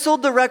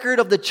canceled the record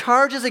of the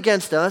charges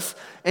against us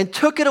and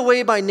took it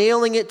away by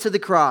nailing it to the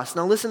cross.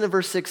 Now listen to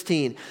verse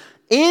 16.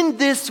 In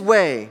this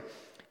way,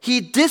 he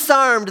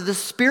disarmed the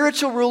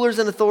spiritual rulers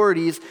and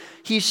authorities.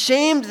 He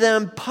shamed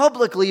them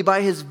publicly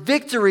by his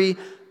victory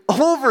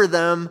over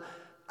them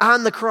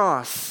on the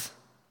cross.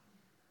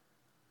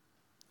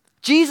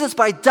 Jesus,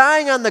 by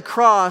dying on the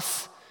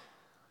cross,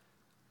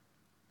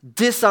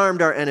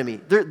 disarmed our enemy.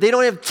 They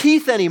don't have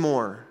teeth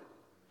anymore.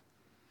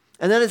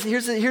 And then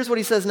here's what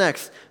he says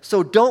next.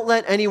 So don't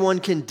let anyone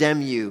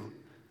condemn you.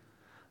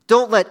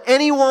 Don't let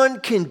anyone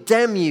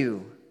condemn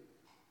you.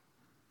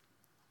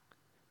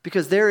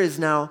 Because there is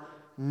now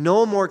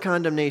no more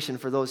condemnation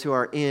for those who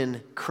are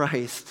in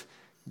Christ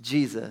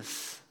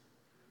Jesus.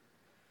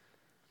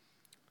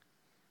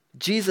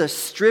 Jesus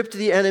stripped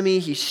the enemy.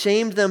 He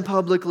shamed them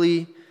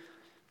publicly.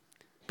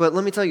 But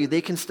let me tell you,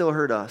 they can still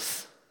hurt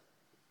us.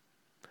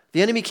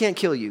 The enemy can't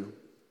kill you.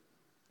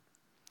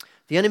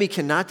 The enemy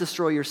cannot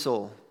destroy your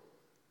soul.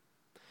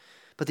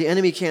 But the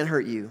enemy can't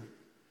hurt you.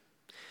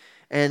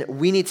 And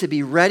we need to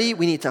be ready.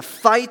 We need to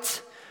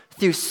fight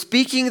through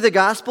speaking the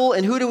gospel.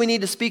 And who do we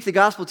need to speak the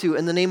gospel to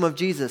in the name of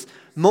Jesus?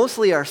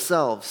 Mostly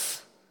ourselves.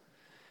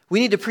 We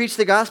need to preach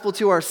the gospel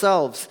to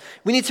ourselves.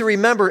 We need to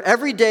remember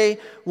every day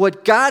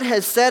what God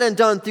has said and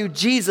done through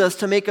Jesus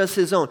to make us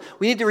his own.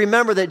 We need to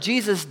remember that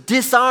Jesus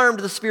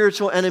disarmed the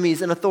spiritual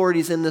enemies and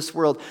authorities in this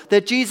world,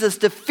 that Jesus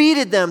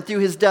defeated them through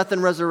his death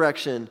and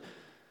resurrection,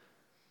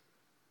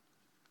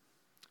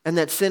 and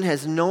that sin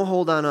has no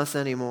hold on us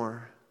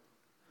anymore.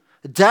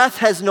 Death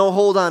has no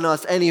hold on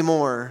us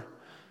anymore.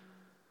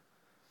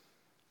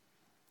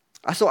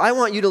 So I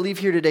want you to leave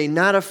here today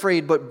not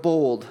afraid but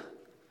bold.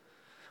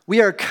 We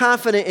are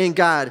confident in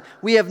God.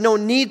 We have no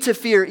need to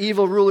fear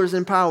evil rulers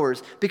and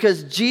powers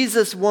because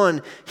Jesus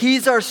won.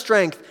 He's our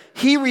strength.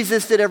 He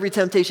resisted every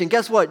temptation.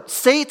 Guess what?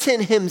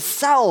 Satan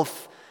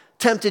himself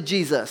tempted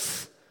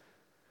Jesus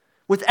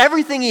with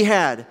everything he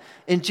had,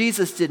 and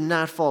Jesus did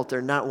not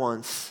falter, not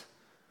once.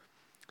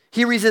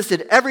 He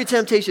resisted every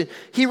temptation.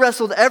 He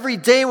wrestled every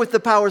day with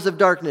the powers of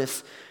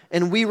darkness,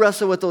 and we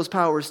wrestle with those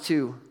powers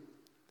too.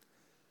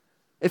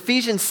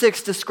 Ephesians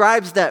 6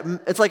 describes that.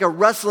 It's like a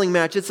wrestling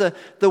match.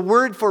 The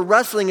word for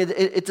wrestling,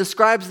 it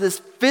describes this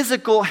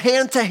physical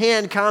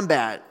hand-to-hand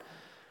combat.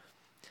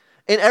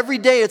 And every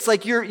day it's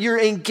like you're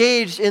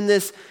engaged in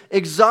this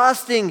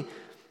exhausting,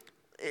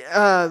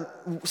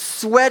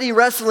 sweaty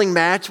wrestling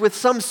match with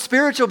some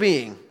spiritual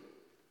being.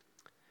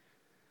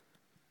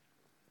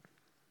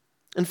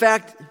 In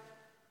fact,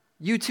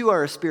 you too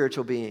are a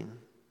spiritual being.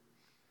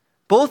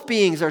 Both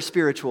beings are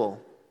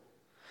spiritual,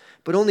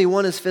 but only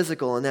one is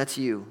physical, and that's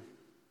you.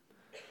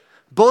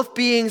 Both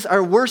beings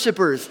are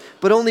worshipers,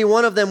 but only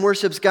one of them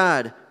worships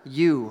God,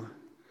 you.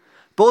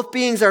 Both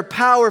beings are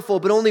powerful,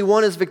 but only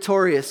one is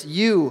victorious,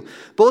 you.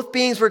 Both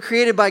beings were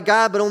created by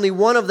God, but only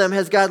one of them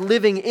has God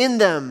living in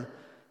them,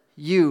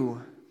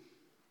 you.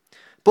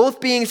 Both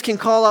beings can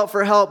call out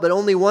for help, but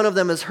only one of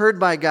them is heard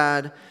by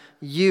God,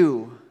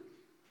 you.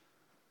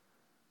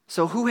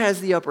 So who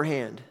has the upper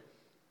hand?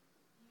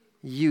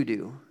 You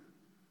do.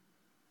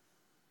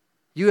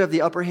 You have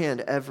the upper hand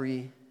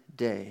every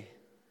day.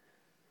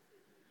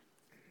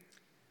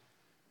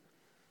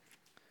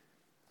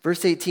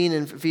 Verse 18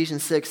 in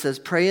Ephesians 6 says,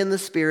 pray in the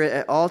Spirit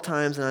at all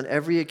times and on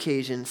every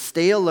occasion.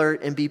 Stay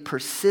alert and be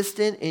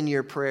persistent in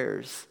your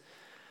prayers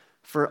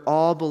for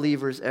all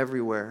believers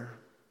everywhere.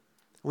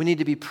 We need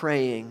to be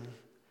praying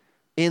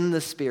in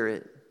the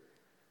Spirit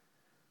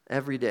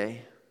every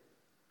day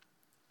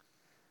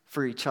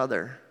for each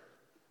other.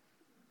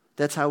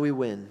 That's how we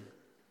win.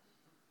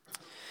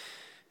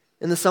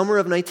 In the summer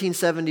of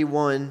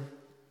 1971,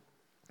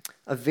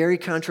 a very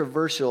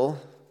controversial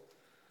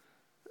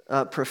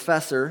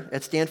professor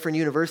at Stanford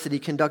University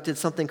conducted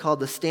something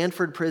called the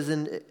Stanford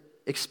Prison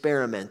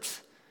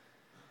Experiment,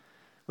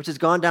 which has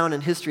gone down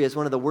in history as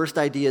one of the worst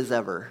ideas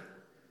ever.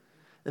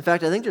 In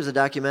fact, I think there's a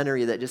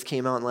documentary that just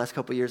came out in the last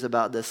couple of years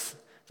about this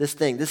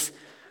thing. This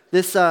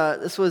was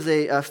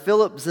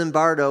Philip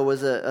Zimbardo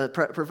was a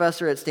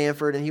professor at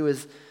Stanford, and he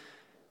was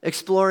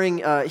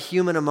exploring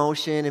human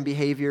emotion and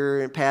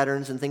behavior and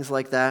patterns and things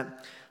like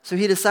that. So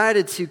he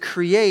decided to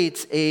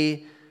create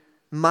a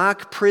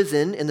mock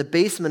prison in the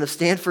basement of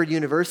Stanford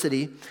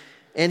University,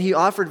 and he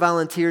offered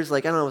volunteers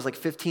it was like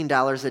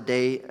 $15 a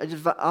day.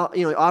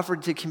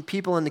 Offered to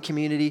people in the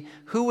community,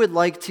 who would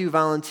like to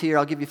volunteer?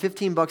 I'll give you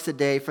 $15 a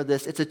day for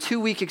this. It's a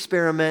 2-week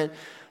experiment.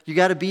 You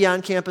got to be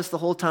on campus the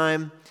whole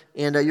time,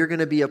 and you're going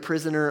to be a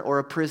prisoner or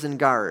a prison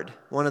guard,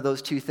 one of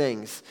those two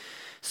things.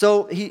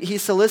 So he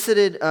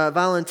solicited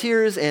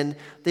volunteers, and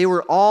they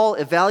were all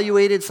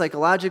evaluated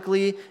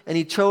psychologically, and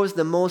he chose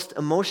the most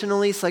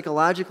emotionally,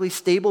 psychologically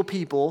stable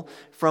people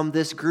from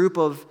this group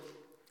of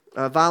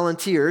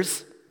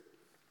volunteers.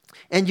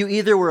 And you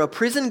either were a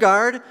prison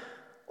guard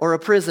or a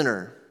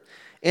prisoner.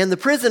 And the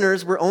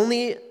prisoners were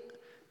only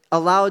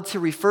allowed to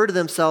refer to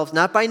themselves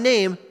not by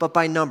name, but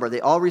by number.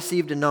 They all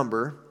received a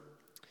number.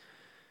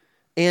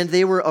 And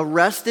they were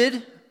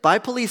arrested by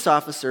police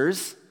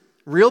officers,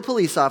 real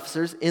police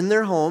officers, in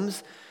their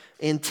homes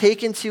and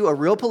taken to a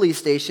real police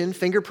station,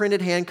 fingerprinted,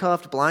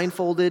 handcuffed,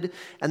 blindfolded,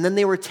 and then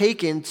they were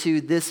taken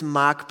to this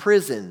mock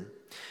prison.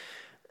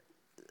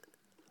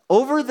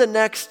 Over the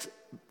next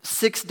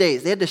 6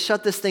 days, they had to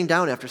shut this thing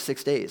down after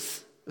 6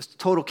 days. It was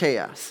total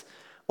chaos.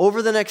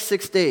 Over the next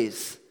 6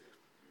 days,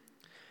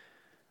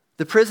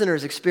 the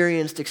prisoners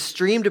experienced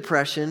extreme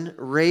depression,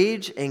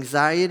 rage,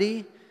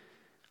 anxiety,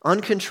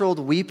 uncontrolled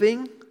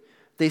weeping.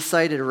 They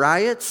cited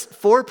riots.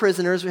 4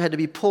 prisoners had to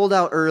be pulled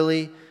out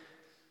early,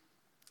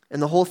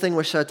 and the whole thing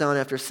was shut down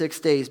after 6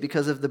 days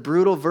because of the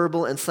brutal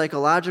verbal and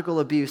psychological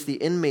abuse the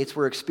inmates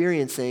were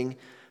experiencing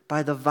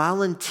by the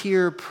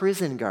volunteer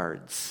prison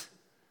guards.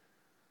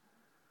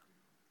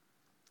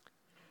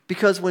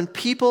 Because when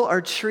people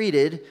are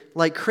treated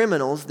like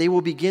criminals, they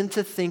will begin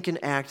to think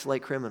and act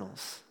like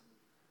criminals.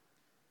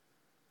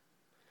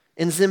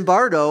 And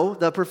Zimbardo,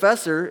 the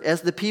professor,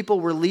 as the people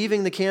were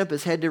leaving the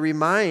campus, had to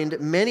remind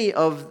many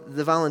of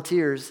the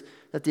volunteers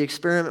that the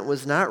experiment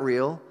was not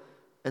real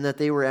and that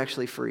they were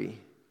actually free.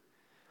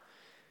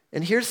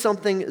 And here's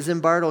something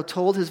Zimbardo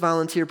told his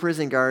volunteer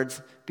prison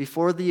guards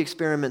before the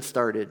experiment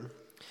started.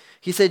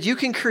 He said, "You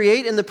can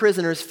create in the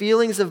prisoners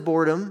feelings of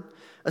boredom,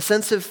 a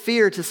sense of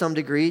fear to some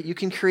degree. You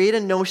can create a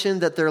notion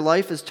that their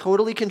life is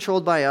totally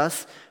controlled by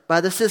us,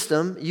 by the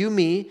system, you,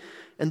 me,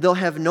 and they'll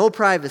have no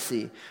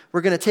privacy.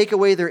 We're going to take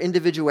away their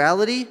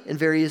individuality in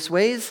various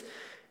ways.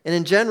 And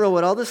in general,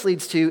 what all this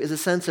leads to is a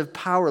sense of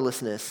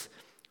powerlessness.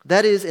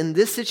 That is, in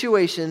this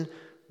situation,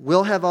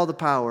 we'll have all the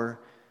power,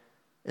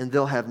 and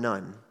they'll have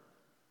none."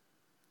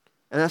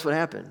 And that's what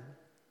happened.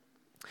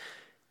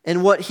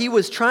 And what he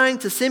was trying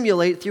to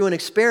simulate through an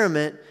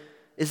experiment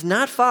is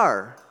not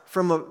far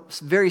from a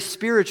very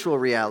spiritual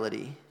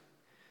reality.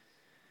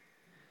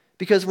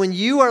 Because when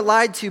you are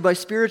lied to by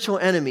spiritual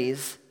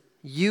enemies,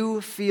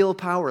 you feel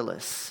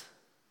powerless.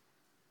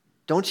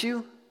 Don't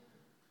you?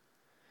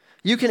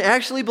 You can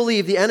actually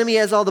believe the enemy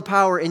has all the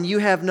power and you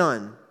have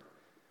none.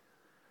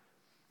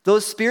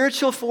 Those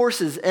spiritual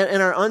forces in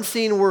our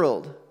unseen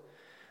world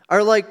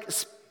are like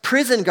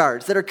prison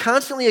guards that are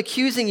constantly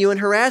accusing you and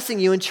harassing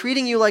you and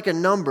treating you like a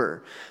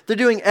number. They're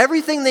doing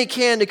everything they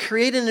can to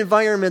create an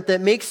environment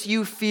that makes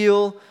you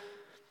feel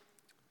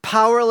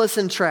powerless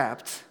and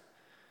trapped.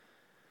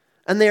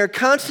 And they are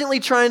constantly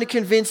trying to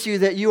convince you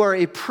that you are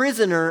a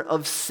prisoner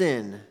of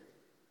sin.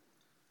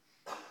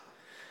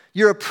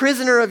 You're a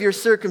prisoner of your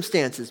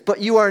circumstances,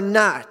 but you are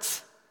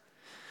not.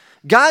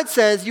 God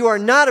says you are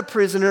not a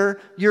prisoner,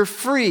 you're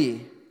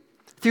free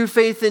through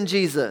faith in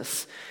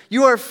Jesus.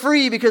 You are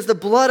free because the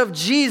blood of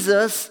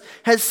Jesus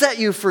has set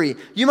you free.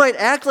 You might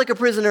act like a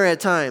prisoner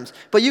at times,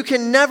 but you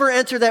can never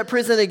enter that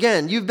prison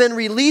again. You've been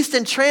released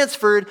and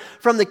transferred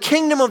from the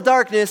kingdom of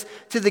darkness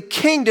to the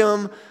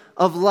kingdom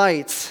of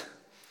light.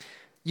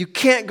 You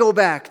can't go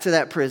back to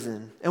that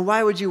prison. And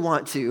why would you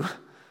want to?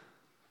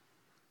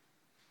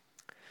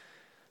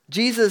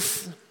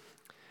 Jesus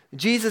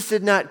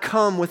did not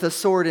come with a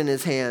sword in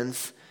his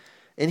hands,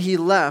 and he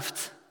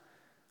left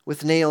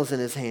with nails in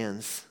his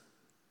hands.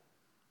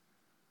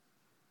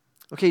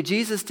 Okay,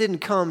 Jesus didn't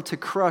come to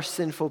crush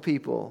sinful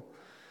people.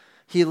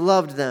 He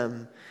loved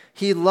them.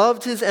 He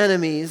loved his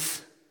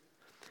enemies.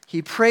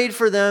 He prayed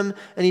for them,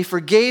 and he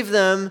forgave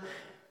them,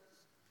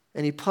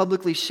 and he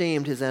publicly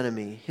shamed his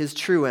enemy, his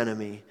true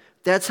enemy.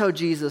 That's how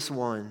Jesus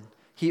won.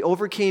 He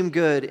overcame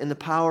good in the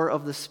power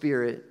of the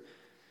Spirit.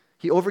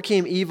 He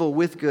overcame evil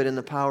with good in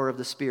the power of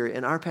the Spirit,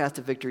 and our path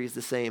to victory is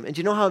the same. And do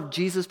you know how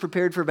Jesus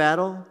prepared for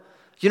battle?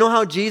 Do you know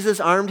how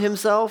Jesus armed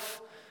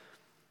himself?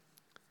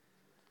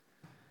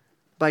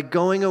 By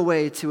going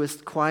away to a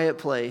quiet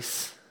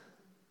place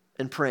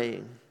and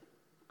praying.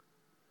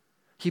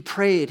 He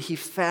prayed, he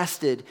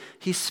fasted,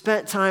 he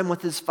spent time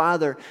with his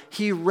Father,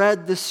 he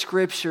read the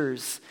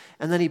scriptures,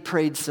 and then he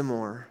prayed some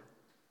more.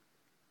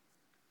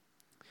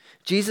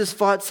 Jesus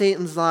fought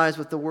Satan's lies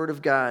with the word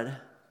of God,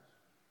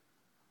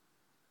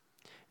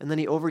 and then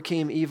he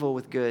overcame evil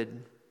with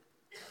good.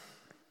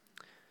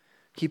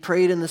 He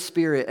prayed in the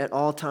Spirit at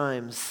all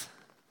times,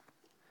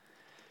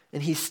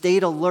 and he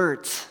stayed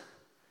alert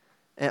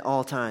at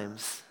all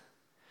times,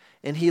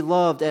 and he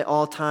loved at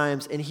all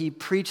times, and he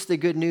preached the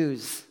good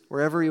news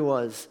wherever he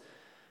was.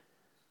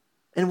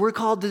 And we're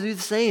called to do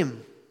the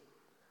same.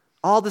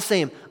 All the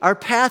same. Our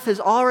path has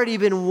already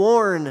been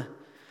worn.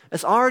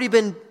 It's already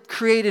been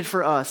created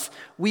for us.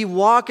 We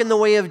walk in the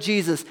way of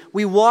Jesus.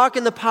 We walk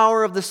in the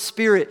power of the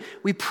Spirit.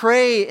 We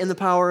pray in the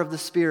power of the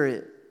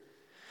Spirit.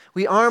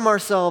 We arm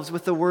ourselves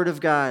with the Word of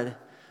God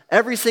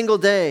every single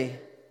day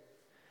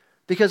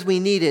because we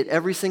need it.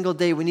 Every single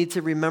day we need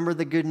to remember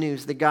the good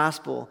news, the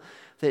gospel,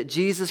 that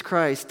Jesus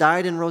Christ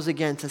died and rose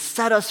again to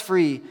set us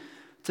free,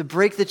 to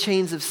break the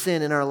chains of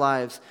sin in our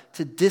lives,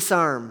 to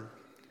disarm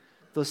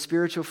those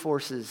spiritual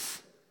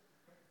forces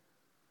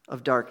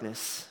of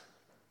darkness.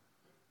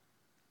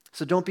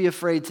 So don't be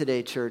afraid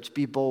today, church.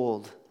 Be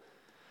bold.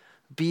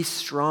 Be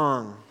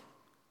strong.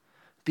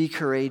 Be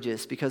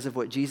courageous because of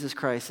what Jesus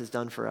Christ has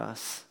done for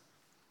us.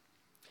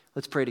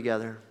 Let's pray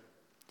together.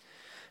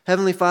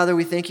 Heavenly Father,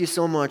 we thank you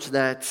so much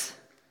that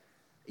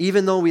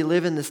even though we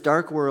live in this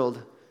dark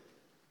world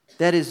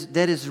that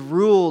is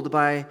ruled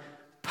by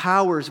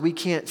powers we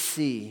can't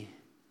see,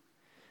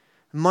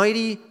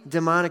 mighty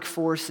demonic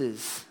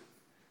forces,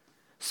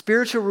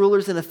 spiritual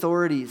rulers and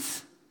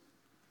authorities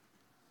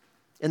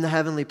in the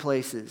heavenly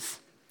places,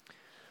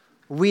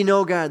 we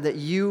know, God, that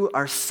you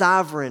are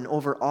sovereign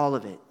over all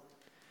of it.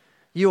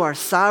 You are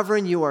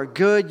sovereign, you are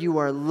good, you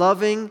are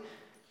loving,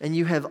 and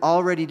you have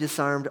already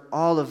disarmed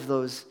all of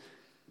those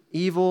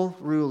evil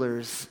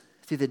rulers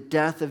through the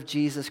death of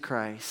Jesus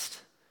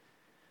Christ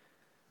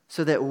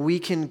so that we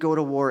can go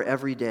to war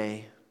every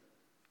day,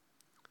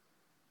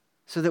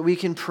 so that we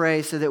can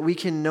pray, so that we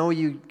can know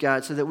you,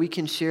 God, so that we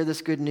can share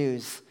this good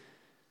news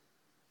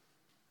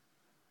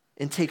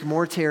and take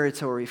more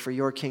territory for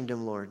your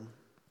kingdom, Lord.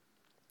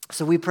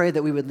 So we pray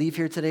that we would leave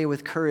here today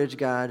with courage,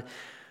 God,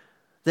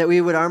 that we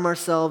would arm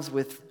ourselves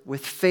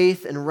with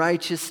faith and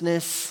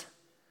righteousness,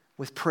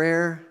 with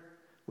prayer,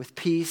 with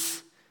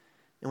peace,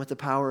 and with the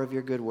power of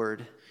your good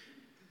word.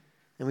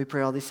 And we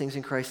pray all these things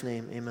in Christ's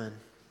name. Amen.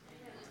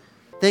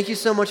 Thank you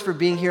so much for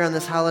being here on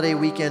this holiday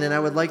weekend, and I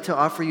would like to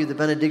offer you the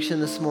benediction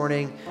this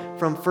morning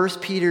from 1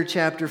 Peter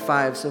chapter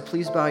 5. So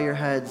please bow your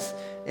heads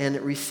and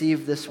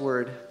receive this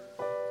word.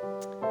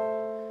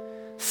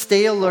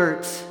 Stay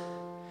alert.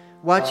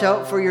 Watch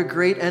out for your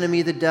great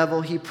enemy, the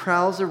devil. He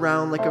prowls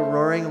around like a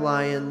roaring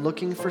lion,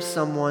 looking for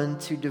someone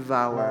to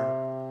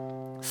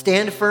devour.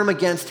 Stand firm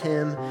against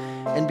him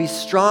and be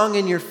strong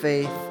in your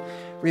faith.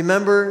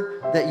 Remember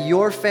that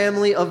your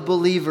family of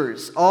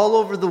believers all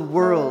over the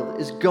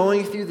world is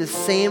going through the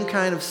same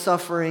kind of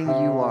suffering you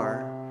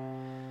are.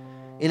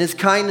 In his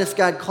kindness,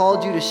 God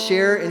called you to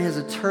share in his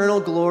eternal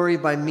glory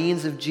by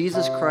means of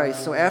Jesus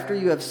Christ. So after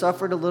you have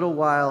suffered a little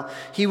while,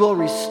 he will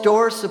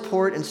restore,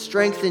 support, and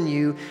strengthen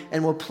you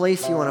and will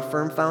place you on a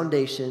firm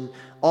foundation.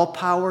 All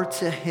power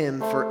to him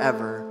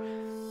forever.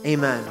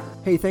 Amen.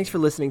 Hey, thanks for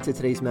listening to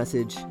today's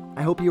message.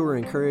 I hope you were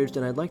encouraged,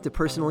 and I'd like to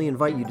personally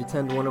invite you to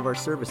attend one of our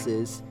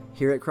services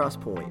here at Cross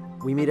Point.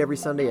 We meet every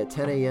Sunday at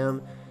 10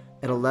 a.m.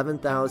 at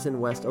 11,000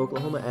 West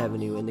Oklahoma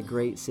Avenue in the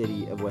great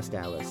city of West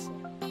Dallas.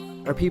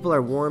 Our people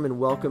are warm and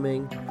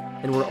welcoming,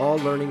 and we're all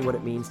learning what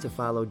it means to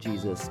follow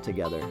Jesus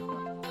together.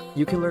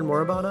 You can learn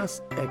more about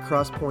us at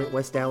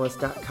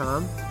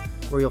crosspointwestdallas.com,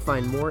 where you'll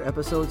find more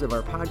episodes of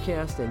our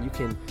podcast, and you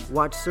can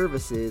watch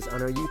services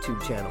on our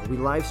YouTube channel. We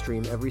live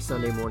stream every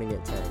Sunday morning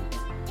at 10.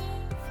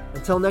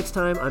 Until next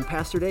time, I'm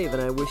Pastor Dave,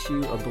 and I wish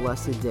you a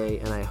blessed day,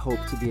 and I hope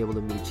to be able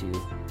to meet you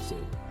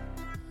soon.